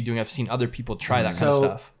BuzzFeed doing. I've seen other people try that kind of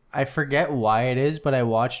stuff. I forget why it is, but I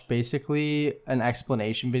watched basically an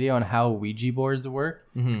explanation video on how Ouija boards work,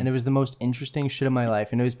 and it was the most interesting shit of my life.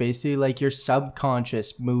 And it was basically like your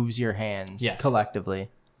subconscious moves your hands Yes. collectively.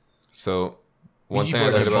 So one Ouija thing I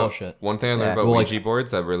boards learned are about bullshit. one thing I learned Yeah. about Well, like- Ouija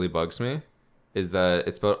boards that really bugs me is that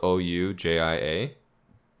it's spelled OUJIA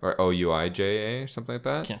or OUIJA or something like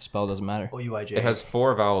that. Can't spell, doesn't matter. OUIJ. It has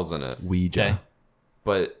 4 vowels in it, Ouija. Okay.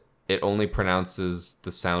 but it only pronounces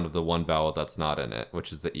the sound of the one vowel that's not in it,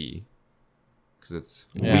 which is the E. Because it's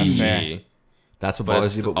Yeah, Ouija. fair. That's what But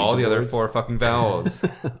bothers it's you about all Ouija the other boards? 4 fucking vowels.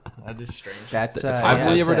 That is strange. That's I've yeah,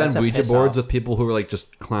 only that's ever that's done a Ouija piss boards off. with people who are like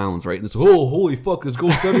just clowns, right? And it's oh holy fuck, there's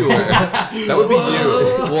ghosts everywhere. That would be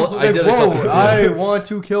you. Well, It's I like, did a whoa, couple. I want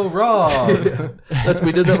to kill Rob.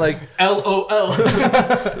 We did that like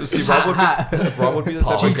LOL. See, Rob would be the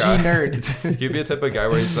type of GG guy. nerd. He'd be the type of guy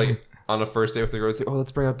where he's like on a first date with the girl. He's like, "Oh,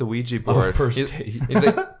 let's bring out the Ouija board." first he's, date. he's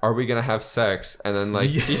like, "Are we gonna have sex?" And then like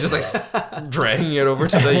he's just like dragging it over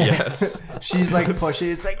to the yes. She's like pushing.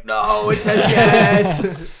 It's like, no, it says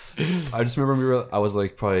yes. I just remember I was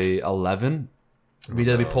like probably 11. We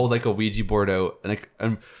pulled like a Ouija board out,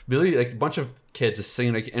 and really like a bunch of kids just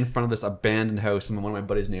singing like in front of this abandoned house in one of my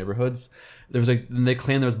buddy's neighborhoods. There was like, and they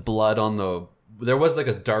claimed there was blood on the. There was like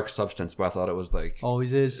a dark substance, but I thought it was like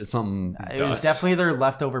Always is. it's something. It was definitely their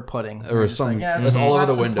leftover pudding. Or They're just something. Like, yeah, It's just all over slap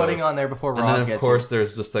the some windows. pudding on there before And Rob then of gets course it.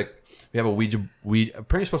 there's just like we have a Ouija.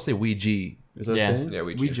 I'm supposed to say Ouija. Is that Yeah. a thing? Yeah,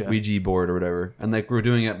 Ouija. Ouija. Ouija board or whatever, and like we were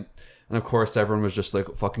doing it, and of course everyone was just like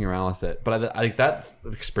fucking around with it. But I like that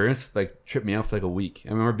experience like tripped me out for like a week. I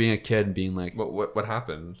remember being a kid and being like What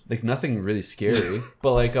happened? like nothing really scary,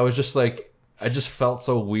 but like I was just like I just felt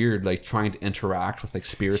so weird like trying to interact with like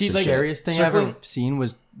spirits. See, and The like, shit. scariest thing I ever seen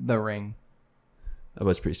was The Ring. That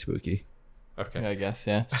was pretty spooky. Okay. Yeah, I guess,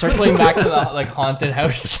 yeah. Circling back to the like haunted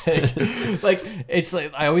house thing. Like it's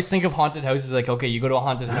like I always think of haunted houses like, okay, you go to a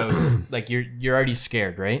haunted house, like you're already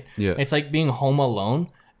scared, right? Yeah. It's like being home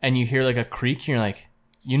alone and you hear like a creak and you're like,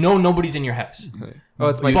 you know nobody's in your house. Oh,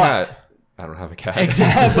 it's my But- cat. I don't have a cat.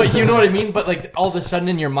 Exactly. But you know what I mean? But like all of a sudden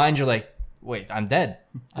in your mind you're like, wait, I'm dead.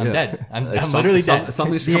 I'm Yeah. dead. I'm Like, literally dead.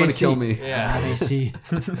 Something's It's the coming to AC. kill me. Yeah. AC.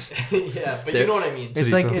 Yeah, but you know what I mean.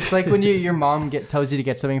 It's like when your mom tells you to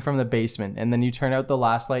get something from the basement, and then you turn out the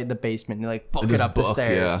last light in the basement, and you like book And it just up the book,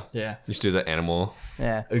 stairs. Yeah. You should do the animal.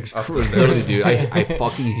 Yeah. Literally, dude, I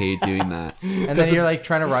fucking hate doing that. And then you're like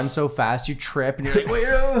trying to run so fast, you trip, and you're like, wait,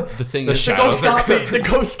 The thing The is, The ghost got me. The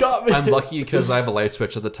ghost got me. I'm lucky because I have a light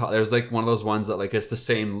switch at the top. There's like one of those ones that like it's the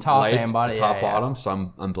same Top lights, and bottom, top yeah, yeah. bottom.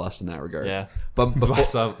 So I'm blessed in that regard. Yeah. But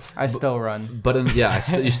What's up? I still run. But you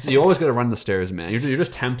always got to run the stairs, man. You're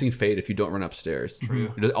just tempting fate if you don't run upstairs.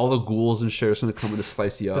 True. All the ghouls and shit are going to come in to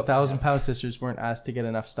slice you The up. 1,000-pound sisters weren't asked to get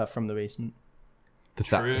enough stuff from the basement. The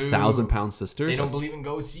True. 1,000-pound sisters. They don't believe in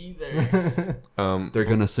ghosts either. They're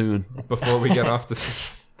gonna soon. Before we get off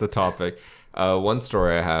the topic, One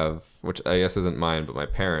story I have, which I guess isn't mine, but my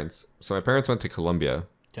parents. So my parents went to Colombia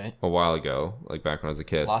Okay. a while ago, like back when I was a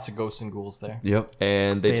kid. Lots of ghosts and ghouls there. Yep.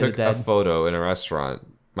 And they Day of the took a Dead. photo in a restaurant.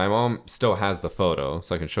 My mom still has the photo,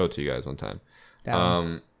 so I can show it to you guys one time.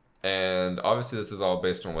 Down. And obviously this is all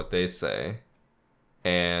based on what they say.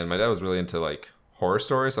 And my dad was really into like horror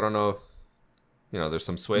stories. I don't know if there's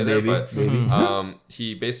some sway Maybe. there, but Maybe.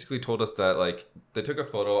 he basically told us that like they took a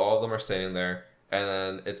photo, all of them are standing there, and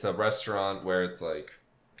then it's a restaurant where it's like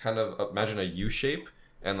kind of imagine a U shape,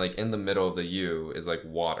 and like in the middle of the U is like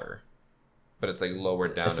water, but it's like lower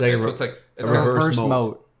down. It's a like bit. a So it's like it's a kind of- reverse Reverse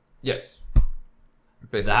moat. yes.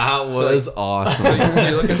 Basically. That So, was like, awesome. so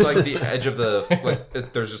you look at like the edge of the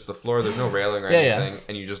there's just the floor, there's no railing or Yeah, yeah. anything,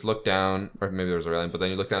 and you just look down, or maybe there's a railing, but then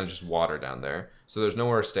you look down and just water down there, so there's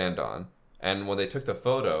nowhere to stand on. And when they took the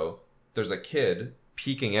photo, there's a kid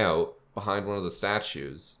peeking out behind one of the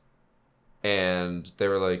statues, and they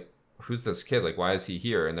were like, "Who's this kid? Like, why is he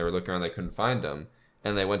here?" And they were looking around, they couldn't find him,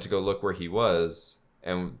 and they went to go look where he was.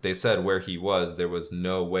 And they said where he was, there was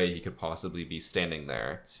no way he could possibly be standing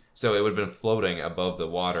there. So it would have been floating above the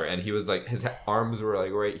water. And he was like, his arms were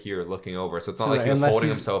like right here looking over. So it's not So like he was unless holding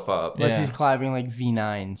he's- himself up. Unless Yeah. he's climbing like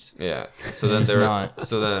V9s. Yeah. So then He's not.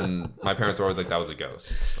 so then my parents were always like, that was a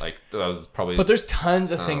ghost. Like that was probably. But there's tons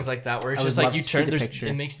of things like that where it's I just would like love you to see turn. the There's picture.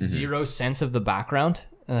 it makes zero sense of the background.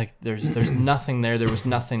 And, like there's nothing there. There was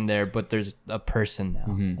nothing there, but there's a person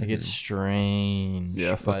now. Like it's strange.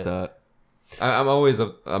 yeah, fuck but- that.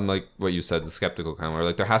 I'm like what you said, the skeptical kind of where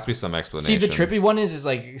like there has to be some See, explanation. the trippy one is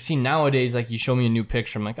like, see, nowadays, like you show me a new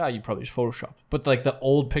picture, I'm like, oh, you probably just Photoshop. But like the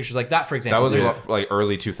old pictures, like that, for That example, was there's- like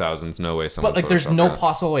early 2000s. No way. Someone but like there's photoshopped no that.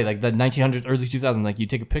 possible way, like the 1900s, early 2000s, like you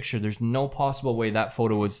take a picture, there's no possible way that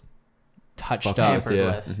photo was touched Fuck up. Tampered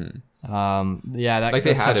yeah. with. Yeah, that Like they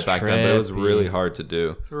that's had such it back then, but it was trippy. really hard to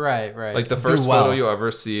do. Right. Like the first well. photo you'll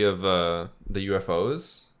ever see of the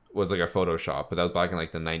UFOs was like a Photoshop, but that was back in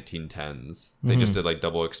like the 1910s. They just did like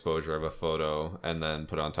double exposure of a photo and then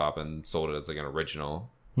put it on top and sold it as like an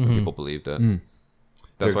original. And people believed it.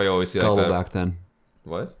 That's why you always see like Gullible that. back then.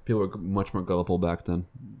 What? People were much more gullible back then.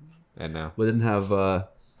 And now. We didn't have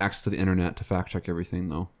access to the internet to fact check everything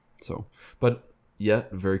though. So, but yet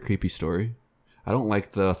a very creepy story. I don't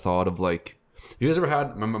like the thought of like. You guys ever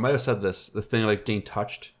had? I might have said this. The thing like getting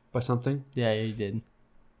touched by something. Yeah, you did.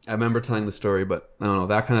 I remember telling the story, but I don't know.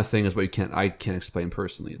 That kind of thing is what I can't explain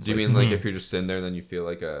personally. It's Do you like, mean like if you're just sitting there, then you feel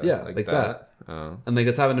like a Yeah, like that. Oh. And like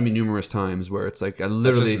it's happened to me numerous times where it's like I That's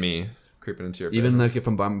literally just me creeping into your bed. even like if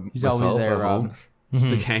I'm by He's myself always there, at home, Rob. just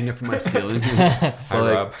like hanging from my ceiling. Hi,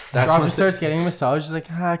 like, Rob. That's Rob when just starts getting a massage. He's like,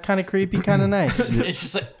 kind of creepy, kind of nice. It's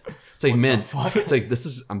just like, it's like, man, fuck? it's like this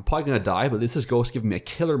is. I'm probably gonna die, but this is Ghost giving me a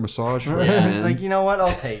killer massage first, man. He's like, you know what?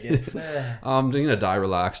 I'll take it. I'm gonna die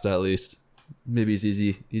relaxed at least. Maybe he's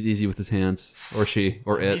easy. He's easy with his hands, or she,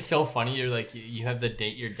 or it's it. so funny. You're like, you have the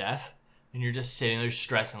date your death, and you're just sitting there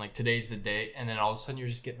stressing, like today's the date, and then all of a sudden you're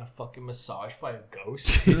just getting a fucking massage by a ghost.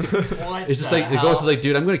 What It's just the like the hell? ghost is like,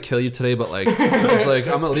 dude, I'm gonna kill you today, but like, it's like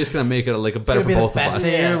I'm at least gonna make it like a It's better gonna for be the both of best us.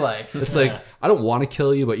 day of your Yeah. life. It's like I don't want to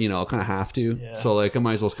kill you, but you know, I kind of have to. Yeah. So like, I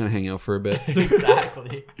might as well just kind of hang out for a bit.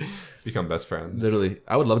 Exactly. Become best friends. Literally,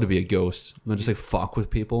 I would love to be a ghost. I'm just like fuck with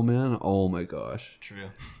people, man. Oh my gosh, True.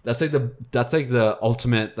 that's like the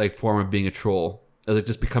ultimate like form of being a troll. Is like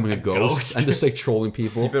just becoming a ghost, ghost. and just like trolling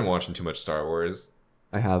people. You've been watching too much Star Wars.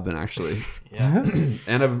 I have been actually, Yeah.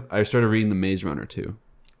 and I started reading the Maze Runner too.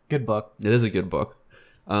 Good book. It is a good book.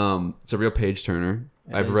 It's a real page turner.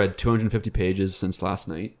 I've is. read 250 pages since last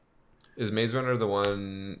night. Is Maze Runner the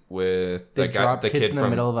one with They the guy, drop the kids kid in the from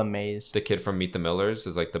middle of a maze. the kid from Meet the Millers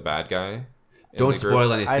is like the bad guy? in Don't the group?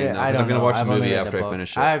 spoil anything, though, 'cause I I'm don't gonna know. watch I've the only movie read the after I book.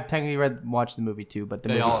 finish it. I've technically watched the movie too, but the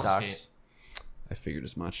They movie all sucks. escape. I figured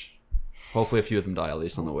as much. Hopefully, a few of them die at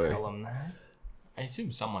least on the way. Tell 'em that. I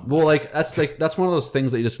assume someone. Well, that's one of those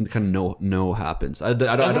things that you just kind of know happens. I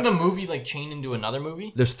Doesn't don't, the movie like chain into another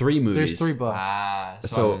movie? there's 3 movies. There's 3 books. Ah, so,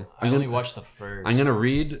 So, I I'm only gonna- watched the first. I'm gonna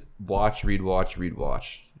read, watch,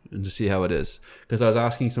 and to see how it is. Because I was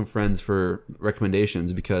asking some friends for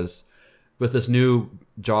recommendations because with this new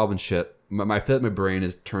job and shit, I feel like my brain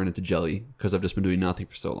is turned into jelly because I've just been doing nothing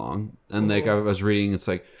for so long. And like I was reading, it's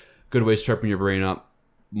like good ways to sharpen your brain up,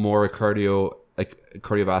 more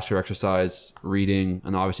cardiovascular exercise, reading,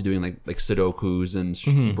 and obviously doing like Sudokus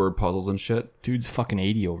and word puzzles and shit. Dude's fucking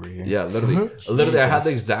 80 over here. Yeah, literally, I had the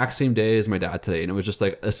exact same day as my dad today, and it was just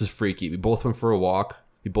like this is freaky. We both went for a walk.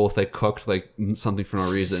 We both like cooked like something for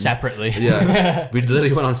no reason. Separately. Yeah, we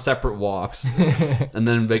literally went on separate walks, and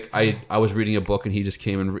then like I was reading a book, and he just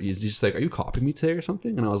came and he's just like, "Are you copying me today or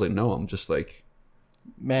something?" And I was like, "No, I'm just like,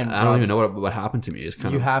 Man, I don't Rob, even know what happened to me." It's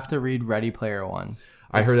kind you of have to read Ready Player One.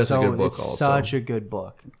 I heard that's a So good book. it's Also, such a good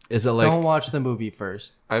book. is it like? Don't watch the movie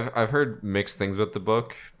first. I've heard mixed things about the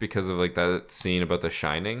book because of like that scene about The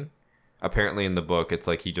Shining. Apparently in the book it's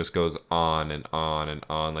like he just goes on and on and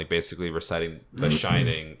on, like basically reciting The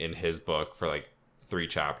Shining in his book for like 3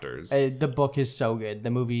 chapters. The book is so good.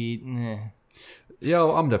 The movie, Yeah,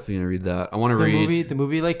 well, I'm definitely gonna read that. I want to the read.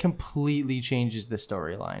 movie like completely changes the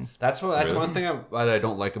storyline. That's Really? one thing that I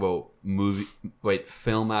don't like about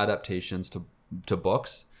film adaptations to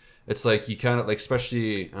books. It's like you kind of like,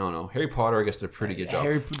 especially I don't know, Harry Potter. I guess did a pretty good job.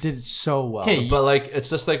 Harry did it so well. Okay, But like, it's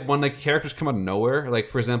just like when like characters come out of nowhere. Like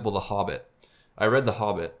for example, The Hobbit. I read The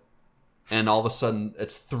Hobbit, and all of a sudden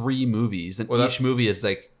it's 3 movies, and Well, each movie is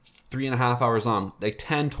like 3.5 hours long, like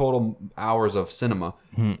 10 total hours of cinema.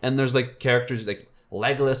 And there's like characters like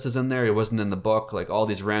Legolas is in there. It wasn't in the book. Like all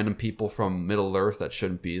these random people from Middle Earth that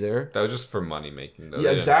shouldn't be there. That was just for money making though. Yeah, They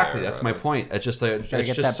didn't exactly. care That's about my it. point. It's just like Gotta it's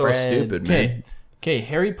get just that so bread. stupid, man. Okay,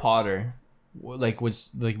 Harry Potter, like was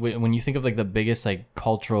like when you think of like the biggest like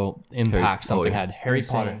cultural impact something yeah. had. Harry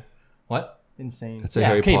Insane. Potter. What? Insane. It's a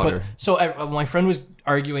Harry Potter. But so my friend was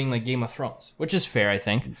arguing like Game of Thrones, which is fair, I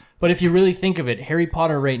think. But if you really think of it, Harry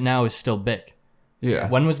Potter right now is still big. Yeah,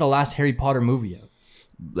 When was the last Harry Potter movie out?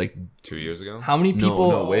 like 2 years ago. How many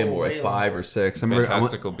people? no, way more, way like 5 or 6. I remember,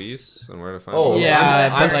 Fantastical Beasts and Where to Find Oh, Them. Yeah,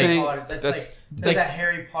 I'm but, like, saying that's that's- that's like- a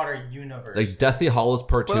Harry Potter universe. like Deathly Hallows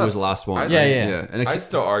Part 2 Well, was the that's- last one. I'd- Yeah. And it I'd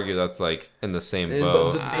still argue that's like in the same and-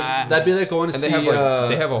 boat. but that'd be like going to And see. they have like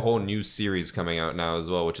they have a whole new series coming out now as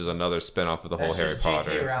well, which is another spin-off of the whole that's Harry just J.K.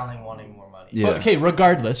 Potter. Rowling wanting more money. yeah. Okay,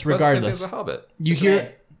 regardless, Well, that's the same thing regardless, as The Hobbit. you It's hear.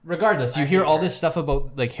 okay. Regardless, you I hear hate all her. this stuff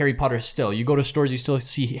about like Harry Potter still. You go to stores, you still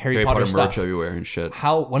see Harry, Harry Potter Potter merch stuff. everywhere and shit.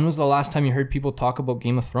 When was the last time you heard people talk about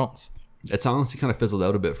Game of Thrones? It's honestly kind of fizzled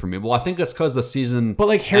out a bit for me. Well, I think that's because the season. But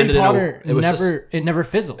like Harry ended in a- Potter it was never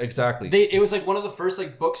fizzled. exactly. It was like one of the first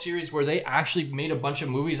like book series where they actually made a bunch of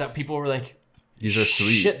movies that people were like, These are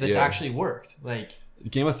sweet. shit, this yeah. actually worked. Like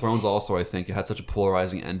Game of Thrones also, I think, it had such a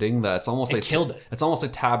polarizing ending that it's almost It like killed it. It's almost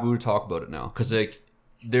like taboo to talk about it now because like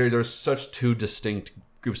there's such 2 distinct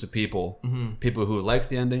groups of people, people who like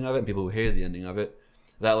the ending of it and people who hated the ending of it.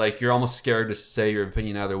 That like you're almost scared to say your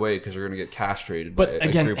opinion either way because you're gonna get castrated But by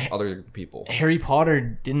again, other people. Harry Potter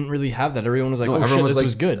didn't really have that. Everyone was like, No, oh shit, everyone this like,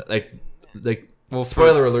 was good. Like, Well,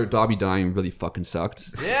 spoiler alert: Dobby dying really fucking sucked.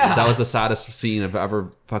 Yeah. that was the saddest scene I've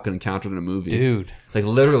ever fucking encountered in a movie. Dude. Like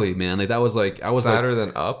literally, man. Like that was like I was like, Sadder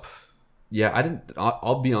than Up. yeah. I didn't.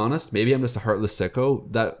 I'll be honest. Maybe I'm just a heartless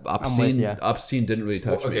sicko. That up I'm with scene, ya. didn't really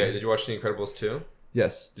touch Okay, me. did you watch The Incredibles 2?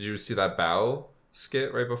 Yes. Did you see that bow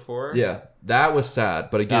skit right before? Yeah, that was sad.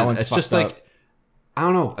 But That again, one's it's just fucked like I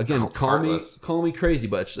don't know. Again, Heartless. call me crazy,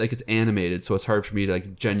 but it's like it's animated, so it's hard for me to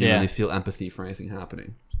like genuinely Yeah. feel empathy for anything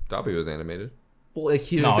happening. Dobby was animated. Well, like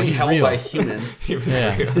he's No, being he's held real. by humans.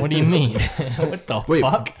 Yeah. What do you mean? What the Wait,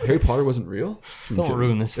 fuck? Harry Potter wasn't real? I'm Don't kidding.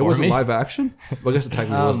 ruin this It for wasn't me. live action. Well, I guess it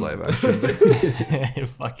technically was live action.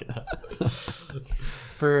 Fuck it up.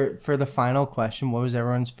 For the final question, what was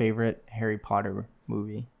everyone's favorite Harry Potter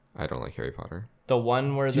movie? I don't like Harry Potter. The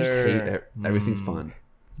one where You just hate they're everything fun.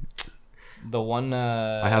 the one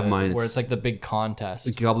I have mine. where it's like the big contest.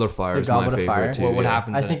 The Goblet of Fire The is my Goblet of favorite Fire? too. What yeah.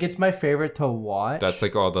 happens? I in think it? it's my favorite to watch. That's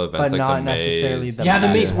like all the events, But like not the necessarily maze. the yeah, the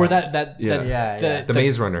maze. maze where that Yeah. Yeah, The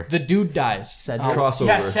Maze Runner. the dude dies. Cedric. Crossover.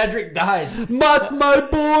 Yeah, Cedric dies. That's my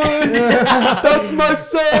boy. That's my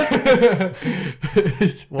son.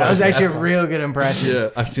 That was actually a real good impression. Yeah,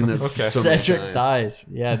 I've seen that so many Cedric times. dies.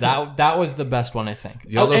 Yeah, that was the best one I think.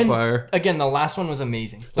 The other and fire. Again, the last one was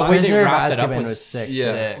amazing. The way Prisoner they of wrapped it up Azkaban was, was sick. Yeah,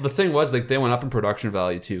 sick. the thing was like they went up in production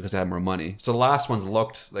value too because they had more money. So the last ones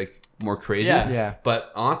looked like more crazy. Yeah. Yeah.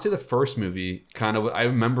 But honestly, the first movie kind of I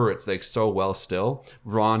remember it like so well still.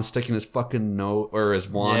 Ron sticking his fucking note or his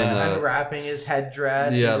wand in Yeah. the Unwrapping his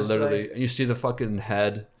headdress. yeah, and just, literally. like- And you see the fucking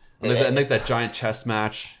head and like that giant chess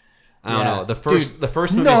match. I don't Yeah. know. The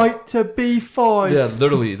first movie. Knight to B5. Yeah,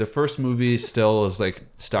 literally, the first movie still is like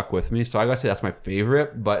stuck with me. So I gotta say that's my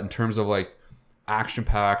favorite. But in terms of like action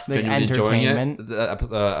packed, Like genuinely enjoying entertainment?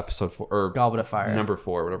 it, episode 4 or Goblet of Fire. number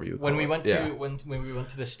 4, whatever you. when call we it. went Yeah. to when we went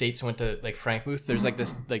to the States and went to like Frank Booth, there's like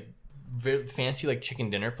this like very fancy like chicken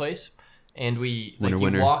dinner place, and we like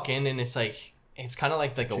Winner. you walk in and it's like it's kind of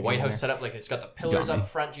like a White House dinner. setup, like it's got the pillars Yummy. up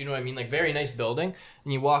front, you know what I mean, like very nice building,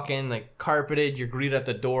 and you walk in like carpeted, you're greeted at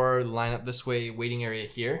the door, line up this way, waiting area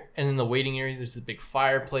here, and in the waiting area there's this big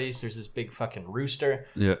fireplace, there's this big fucking rooster,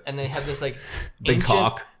 Yeah. and they have this like Big ancient-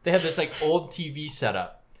 cock. they have this like old TV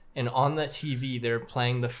setup. And on that TV, they're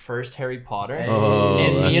playing the first Harry Potter. Oh,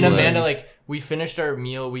 And me that's and lit. Amanda, like, we finished our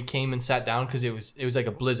meal. We came and sat down because it was like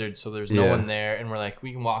a blizzard, so there's no Yeah. one there. And we're like,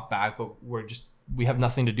 we can walk back, but we're just we have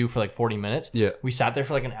nothing to do for like 40 minutes. Yeah. We sat there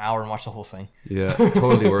for like an hour and watched the whole thing. Yeah,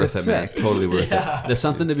 totally worth That's it, man. sick. Totally worth Yeah. it. There's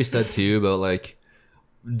something to be said too about like,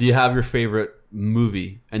 do you have your favorite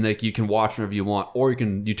movie and like you can watch whenever you want, or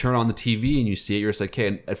you turn on the TV and you see it, you're just like,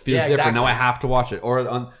 okay, it feels Yeah, different now. I exactly. have to watch it. Or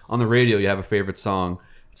on the radio, you have a favorite song.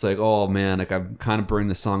 It's like, oh man, like I've kind of burned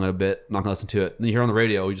this song out a bit. I'm not gonna listen to it. And then you hear on the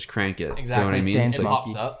radio, you just crank it. Exactly. You know what I mean? Dance It's It like,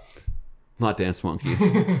 Monkey. pops up. not Dance Monkey.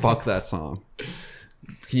 Fuck that song.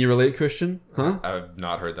 Can you relate, Christian? Huh? I've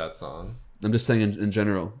not heard that song. I'm just saying in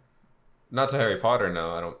general. Not to Harry Potter,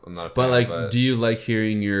 no. I'm not a fan. But like, do you like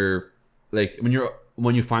hearing your like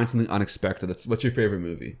when you find something unexpected? What's your favorite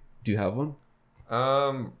movie? Do you have one?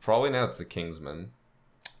 Probably now it's The Kingsman.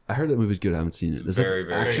 I heard that movie's good. I haven't seen it. Is it Very, an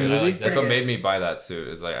very action good. I movie? like that. That's what made me buy that suit.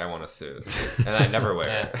 Is like I want a suit, and I never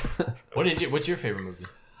wear it. What's your favorite movie?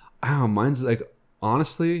 I don't know. Mine's like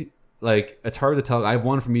honestly, like it's hard to tell. I have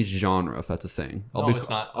one from each genre, if that's a thing. It's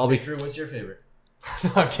not. I'll be. Drew, what's your favorite?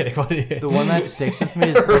 No, I'm kidding. What do you? The one that sticks with me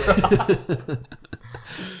is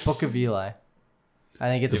Book of Eli. I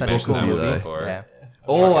think it's You've such a mentioned cool that movie. movie before. Yeah.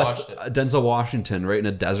 Oh, I that's watched it. Denzel Washington, right in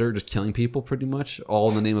a desert, just killing people, pretty much, all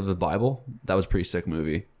in the name of the Bible. That was a pretty sick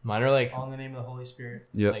movie. Mine are like All in the name of the Holy Spirit.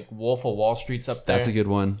 Yeah, like Wolf of Wall Street's up there. that's a good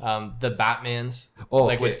one. The Batmans. Oh,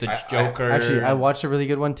 like okay. with the I- Joker. Actually, I watched a really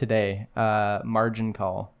good one today. Margin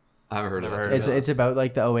Call. I haven't heard of Never it. heard of It's about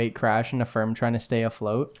like the '08 crash and a firm trying to stay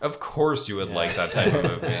afloat. Of course, you would like that type of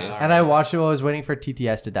movie. And I watched it while I was waiting for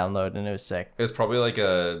TTS to download, and it was sick. It was probably like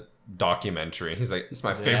a documentary. He's like, "It's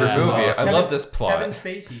my favorite Yeah. movie. Oh, I love this plot." Kevin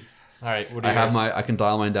Spacey. All right. What do I you have guys? I can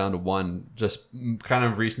dial mine down to one, just kind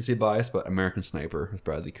of recency bias, but American Sniper with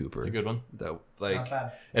Bradley Cooper. It's a good one. That Not like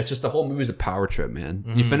bad. it's just the whole movie's a power trip, man.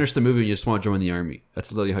 You finish the movie and you just want to join the army.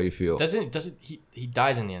 That's literally how you feel. Doesn't he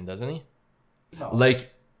dies in the end? Doesn't he? No.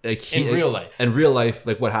 Like In real life. In real life,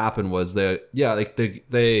 like what happened was they But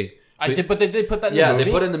they did put that in yeah the movie.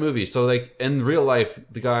 they put it in the movie. So like in real life,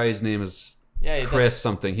 the guy's name is Yeah, it Chris does-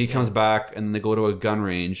 something. He comes back and they go to a gun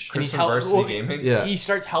range. And he's From help- Varsity well, Gaming. Yeah. He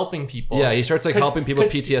starts helping people. Yeah, he starts like 'Cause- helping people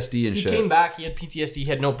with 'cause PTSD and He shit. came back. He had PTSD. He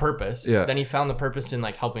had no purpose. Yeah. Then he found the purpose in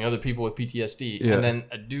like helping other people with PTSD. Yeah. And then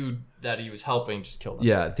a dude that he was helping just killed him.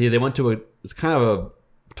 Yeah, they went to it's kind of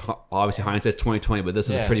obviously hindsight's 2020, but this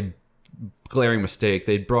is a Yeah. pretty glaring mistake.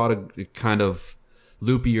 They brought a kind of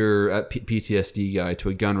loopier PTSD guy to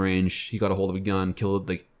a gun range. He got a hold of a gun, killed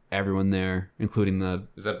like everyone there, including the.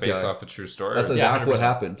 Is that based guy. off a true story? That's or- Yeah, exactly what 100%.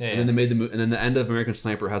 happened. Yeah, and then they made and then the end of American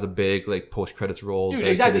Sniper has a big like post credits roll. Dude,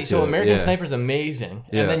 dedicated exactly. to So it. American Yeah. Sniper's amazing.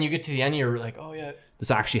 Yeah. And then you get to the end, you're like, oh yeah.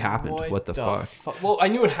 This actually happened. What the fuck? Well, I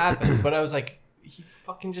knew it happened, but I was like, he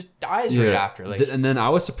fucking just dies right after. Like, And then I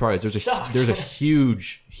was surprised. Sucks. There's a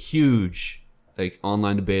huge like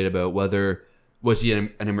online debate about whether was he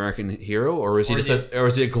an American hero or was he or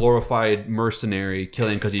was he a glorified mercenary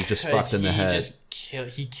killing because he's just fucked in the head?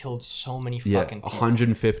 He killed so many Yeah, fucking people.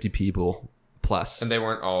 150 people plus. And they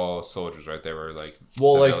weren't all soldiers, right? They were like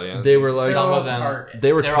Well, civilians. like they were like Some of them.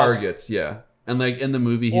 they were They're all- targets, yeah. And like in the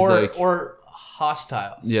movie, he's Or like,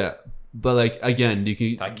 hostiles. yeah. But like again, you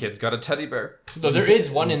can. That kid's got a teddy bear. No, there is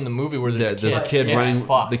one in the movie where There's a kid It's running.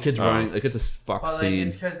 fucked. The kid's running. Like it's a fuck Well, like, scene.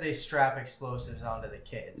 it's because they strap explosives onto the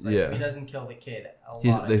kids. Like, Yeah. if he doesn't kill the kid,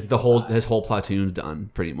 He's his whole platoon's done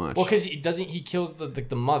pretty much. Well, because he kills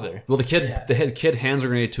the mother. Well, the kid, Yeah. the kid hands a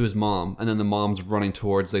grenade to his mom, and then the mom's running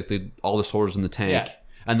towards like all the soldiers in the tank, Yeah.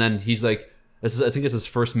 and then he's like, I think it's his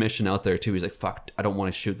first mission out there too. He's like, "Fuck, I don't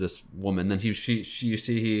want to shoot this woman." Then he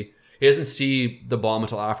doesn't see the bomb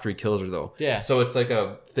until after he kills her though. Yeah. So it's like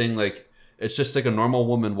a thing like it's just like a normal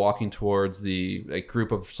woman walking towards the like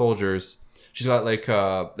group of soldiers. She's got like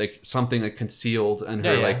something like concealed in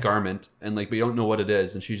her Yeah. like garment, and like but you don't know what it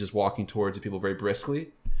is, and she's just walking towards the people very briskly,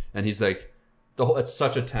 and he's like, it's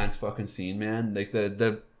such a tense fucking scene, man. Like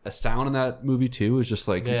the sound in that movie too is just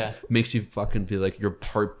like makes you fucking feel like your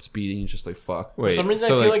heart's beating. It's just like fuck. For some reason,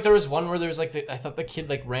 I feel like there was one where there was like I thought the kid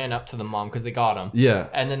like ran up to the mom because they got him. Yeah.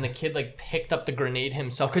 And then the kid like picked up the grenade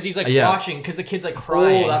himself because he's like Yeah. watching because the kid's like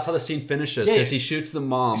crying. Oh, that's how the scene finishes Yeah. because he shoots the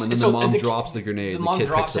mom, and then So- the mom and drops the grenade. The and mom kid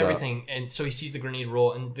drops picks it up. everything, and so he sees the grenade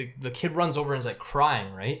roll, and the kid runs over and is like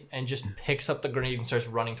crying, right? And just picks up the grenade and starts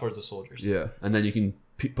running towards the soldiers. Yeah, and then you can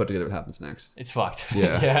put together what happens next. It's fucked.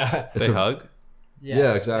 Yeah. Yeah. They hug.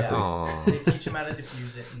 Yeah, exactly. Aw. They teach him how to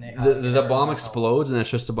defuse it, and they The bomb explodes, and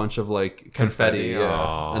it's just a bunch of like confetti. Yeah,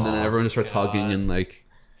 Aw. and then everyone just starts hugging and like,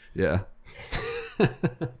 yeah,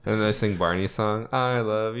 And they sing Barney's song, "I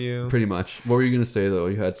love you." pretty much. What were you gonna say though?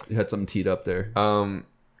 You had something teed up there. I'm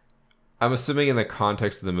assuming in the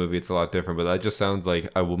context of the movie it's a lot different, but that just sounds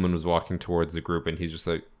like a woman was walking towards the group and he's just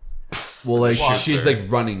like, Well, like Well, she's sure.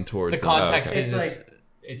 like running towards The them. context okay. is It's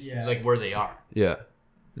it's yeah. like where they are. Yeah,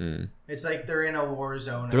 It's like they're in a war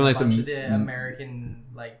zone. They're and like a bunch the- of the American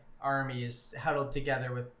army is huddled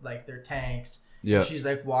together with their tanks. Yeah. And she's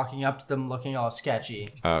walking up to them, looking all sketchy.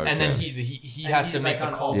 Oh, okay. And then he And has to he's, make the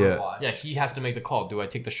on call. Overwatch. Yeah, he has to make the call. Do I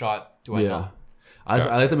take the shot? Do I Yeah. not? I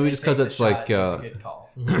like the movie They just because take it's the like shot, it's a good call.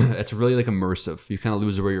 it's really like immersive. You kind of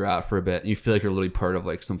lose where you're at for a bit, and you feel like you're literally part of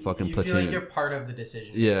like some fucking You platoon. feel like you're part of the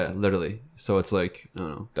decision. Yeah, literally. So it's like I don't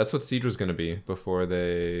know. That's what Siege was going to be before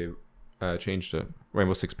they changed it.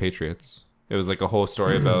 Rainbow Six Patriots. It was like a whole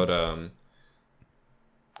story about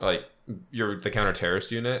like you're the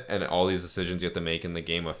counter-terrorist unit, and all these decisions you have to make in the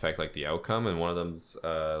game affect like the outcome. And one of them's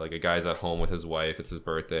like a guy's at home with his wife. It's his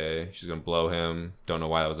birthday. She's gonna blow him. Don't know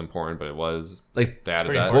why that was important, but it was. Like They added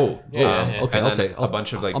pretty that. important. whoa, Yeah. okay, And I'll then take a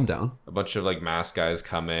bunch of like I'm down. a bunch of like masked guys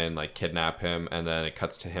come in, like kidnap him, and then it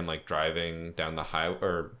cuts to him like driving down the highway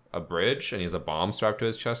or a bridge, and he has a bomb strapped to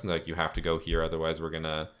his chest, and they're like, you have to go here, otherwise we're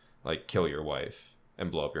gonna like kill your wife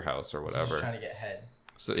and blow up your house or He's whatever. just trying to get head.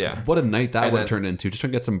 So yeah, What a night that And would have then- turned into. Just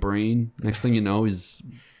trying to get some brain. Next thing you know, he's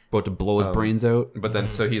about to blow his brains out. but then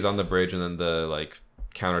so he's on the bridge, and then the like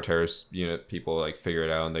counter-terrorist unit people like figure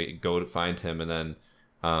it out, and they go to find him, and then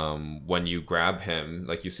when you grab him,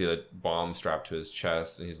 like you see the bomb strapped to his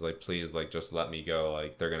chest, and he's like, please, like just let me go,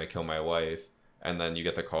 like they're gonna kill my wife. And then you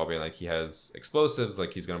get the call being like he has explosives,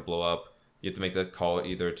 like he's gonna blow up. You have to make the call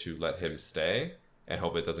either to let him stay and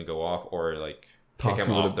hope it doesn't go off, or like Toss kick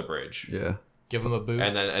him him with off a- the bridge. Yeah. Give him a boot.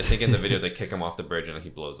 And then I think in the video they kick him off the bridge and he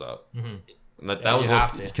blows up. Mhm. And that Yeah, was you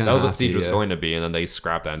have what to. Kinda that was what have to, Siege was yeah. going to be, and then they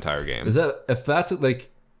scrapped that entire game. Is that if that's like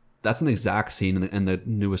that's an exact scene in the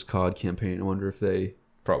newest COD campaign? I wonder if they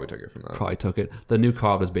Probably took it from that. probably took it. The new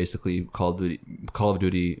COD is basically Call of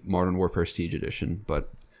Duty Modern Warfare Siege Edition, but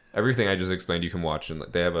Everything I just explained, you can watch, and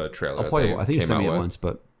they have a trailer. I'll that probably. they I think you came sent me out it with. once,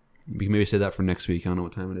 but we can maybe say that for next week. I don't know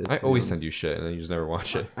what time it is. I to be always honest. send you shit, and then you just never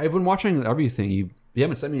watch it. I've been watching everything. You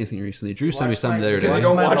haven't sent me anything recently. Drew sent me something the other Because day. you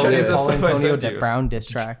don't watch any of this Paul stuff I Antonio sent you. Brown diss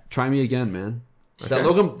track. Try me again, man. Okay.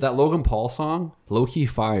 That Logan Paul song, low key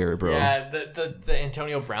fire, bro. Yeah, the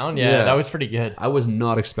Antonio Brown. Yeah, that was pretty good. I was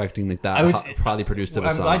not expecting like that. I was- probably produced of a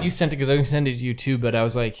I'm song. glad you sent it because I was send it to you too. But I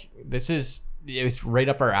was like, it's right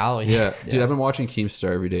up our alley. Yeah, dude, I've been watching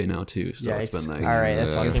Keemstar every day now too. So Yeah, it's been like, all right.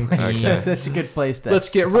 That's a Yeah. good place. Okay. That's a good place. To let's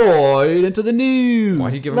get right into the news.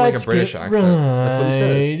 Why do you give him like a Let's British get accent? That's what he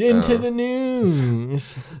says. right into Oh. the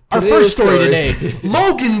news. Our Today's first story story. today: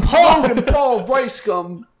 Logan Paul. Logan Paul rice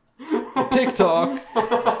gum TikTok?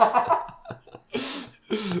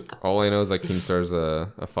 All I know is that Keemstar's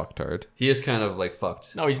a fucktard. He is kind of like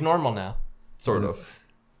fucked, No, he's normal now. sort of.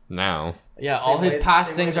 Now. Yeah, all his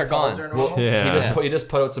past things are gone. Yeah. He just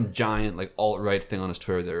put out some giant like alt right thing on his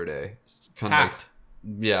Twitter the other day. It's kind of Hacked.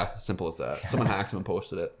 like, yeah, simple as that. Someone hacked him and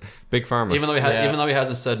posted it. Big Pharma. Even though Yeah. he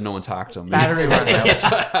hasn't said no one's hacked him. Battery runs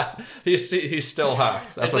out. he's still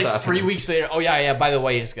hacked. That's It's what's like happening. 3 weeks later. Oh yeah. By the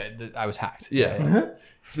way, I was hacked. Yeah.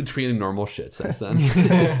 He's been tweeting normal shit since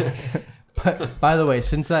then. But, by the way,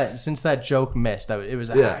 since that joke missed, it was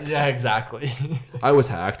a Yeah. hack. Yeah, exactly. I was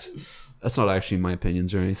hacked. That's not actually my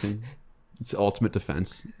opinions or anything. It's ultimate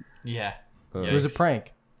defense. yeah. It was a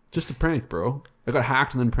prank. Just a prank, bro. I got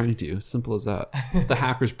hacked and then pranked you. Simple as that. The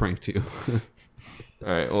hackers pranked you. All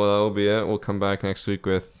right. Well, that'll be it. We'll come back next week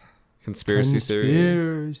with conspiracy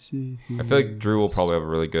theory. I feel like Drew will probably have a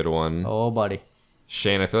really good one. Oh, buddy.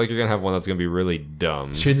 Shane, I feel like you're gonna have one that's gonna be really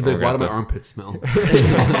dumb. Shane's We're been, gonna why do my have to- armpits smell?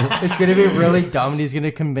 It's gonna be really dumb, and he's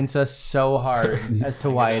gonna convince us so hard as to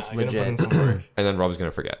why it's I'm gonna put in legit. some work. And then Rob's gonna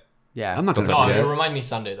forget. Yeah. I'm not going to Oh, forget. it'll remind me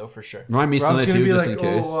Sunday though for sure. Remind me Rob's Sunday gonna too, be just like,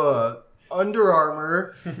 in case. Under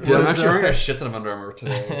Armour. Dude, I'm actually wearing a shit ton of Under Armour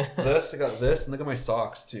today. I got this, and look at my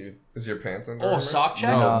socks too. Is your pants under? Oh, sock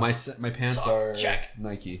check. No, No. my pants Sock are check.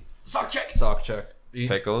 Nike. Sock check. Sock check.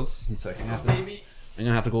 Pickles. One second. Baby. I'm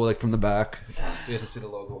gonna have to go like from the back. You guys can see the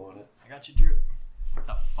logo on it. I got you, Drew. What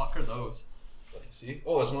the fuck are those? Let me see.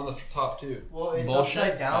 Oh, it's one on the top too. Well, it's Bullshit.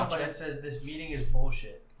 upside down, Gotcha. but it says this meeting is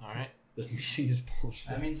bullshit. All right, This machine is bullshit.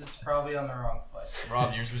 That means it's probably on the wrong foot.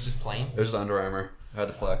 Rob, yours was just plain. It was just Under Armour. I had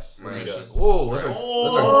to flex. Mine What do you was got? just Whoa, those are, stripes.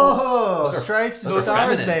 Oh, those are- stripes and those are stars,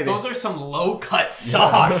 feminine. baby. Those are some low cut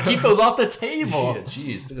socks. Keep those off the table.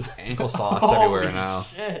 Jeez, there's ankle sauce everywhere Holy now.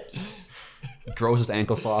 shit. Grossest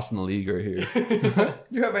ankle sauce in the league right here.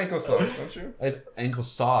 You have ankle socks, don't you? I had ankle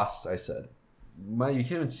sauce, I said. You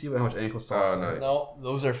can't even see how much ankle sauce. Oh, I no. have. No,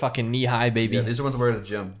 those are fucking knee high, baby. Yeah, these are ones I wear at the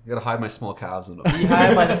gym. You gotta hide my small calves in them. Be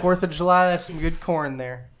high by the 4th of July. That's some good corn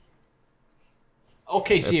there.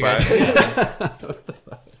 Okay, see you Bye. guys. What the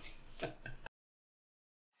fuck?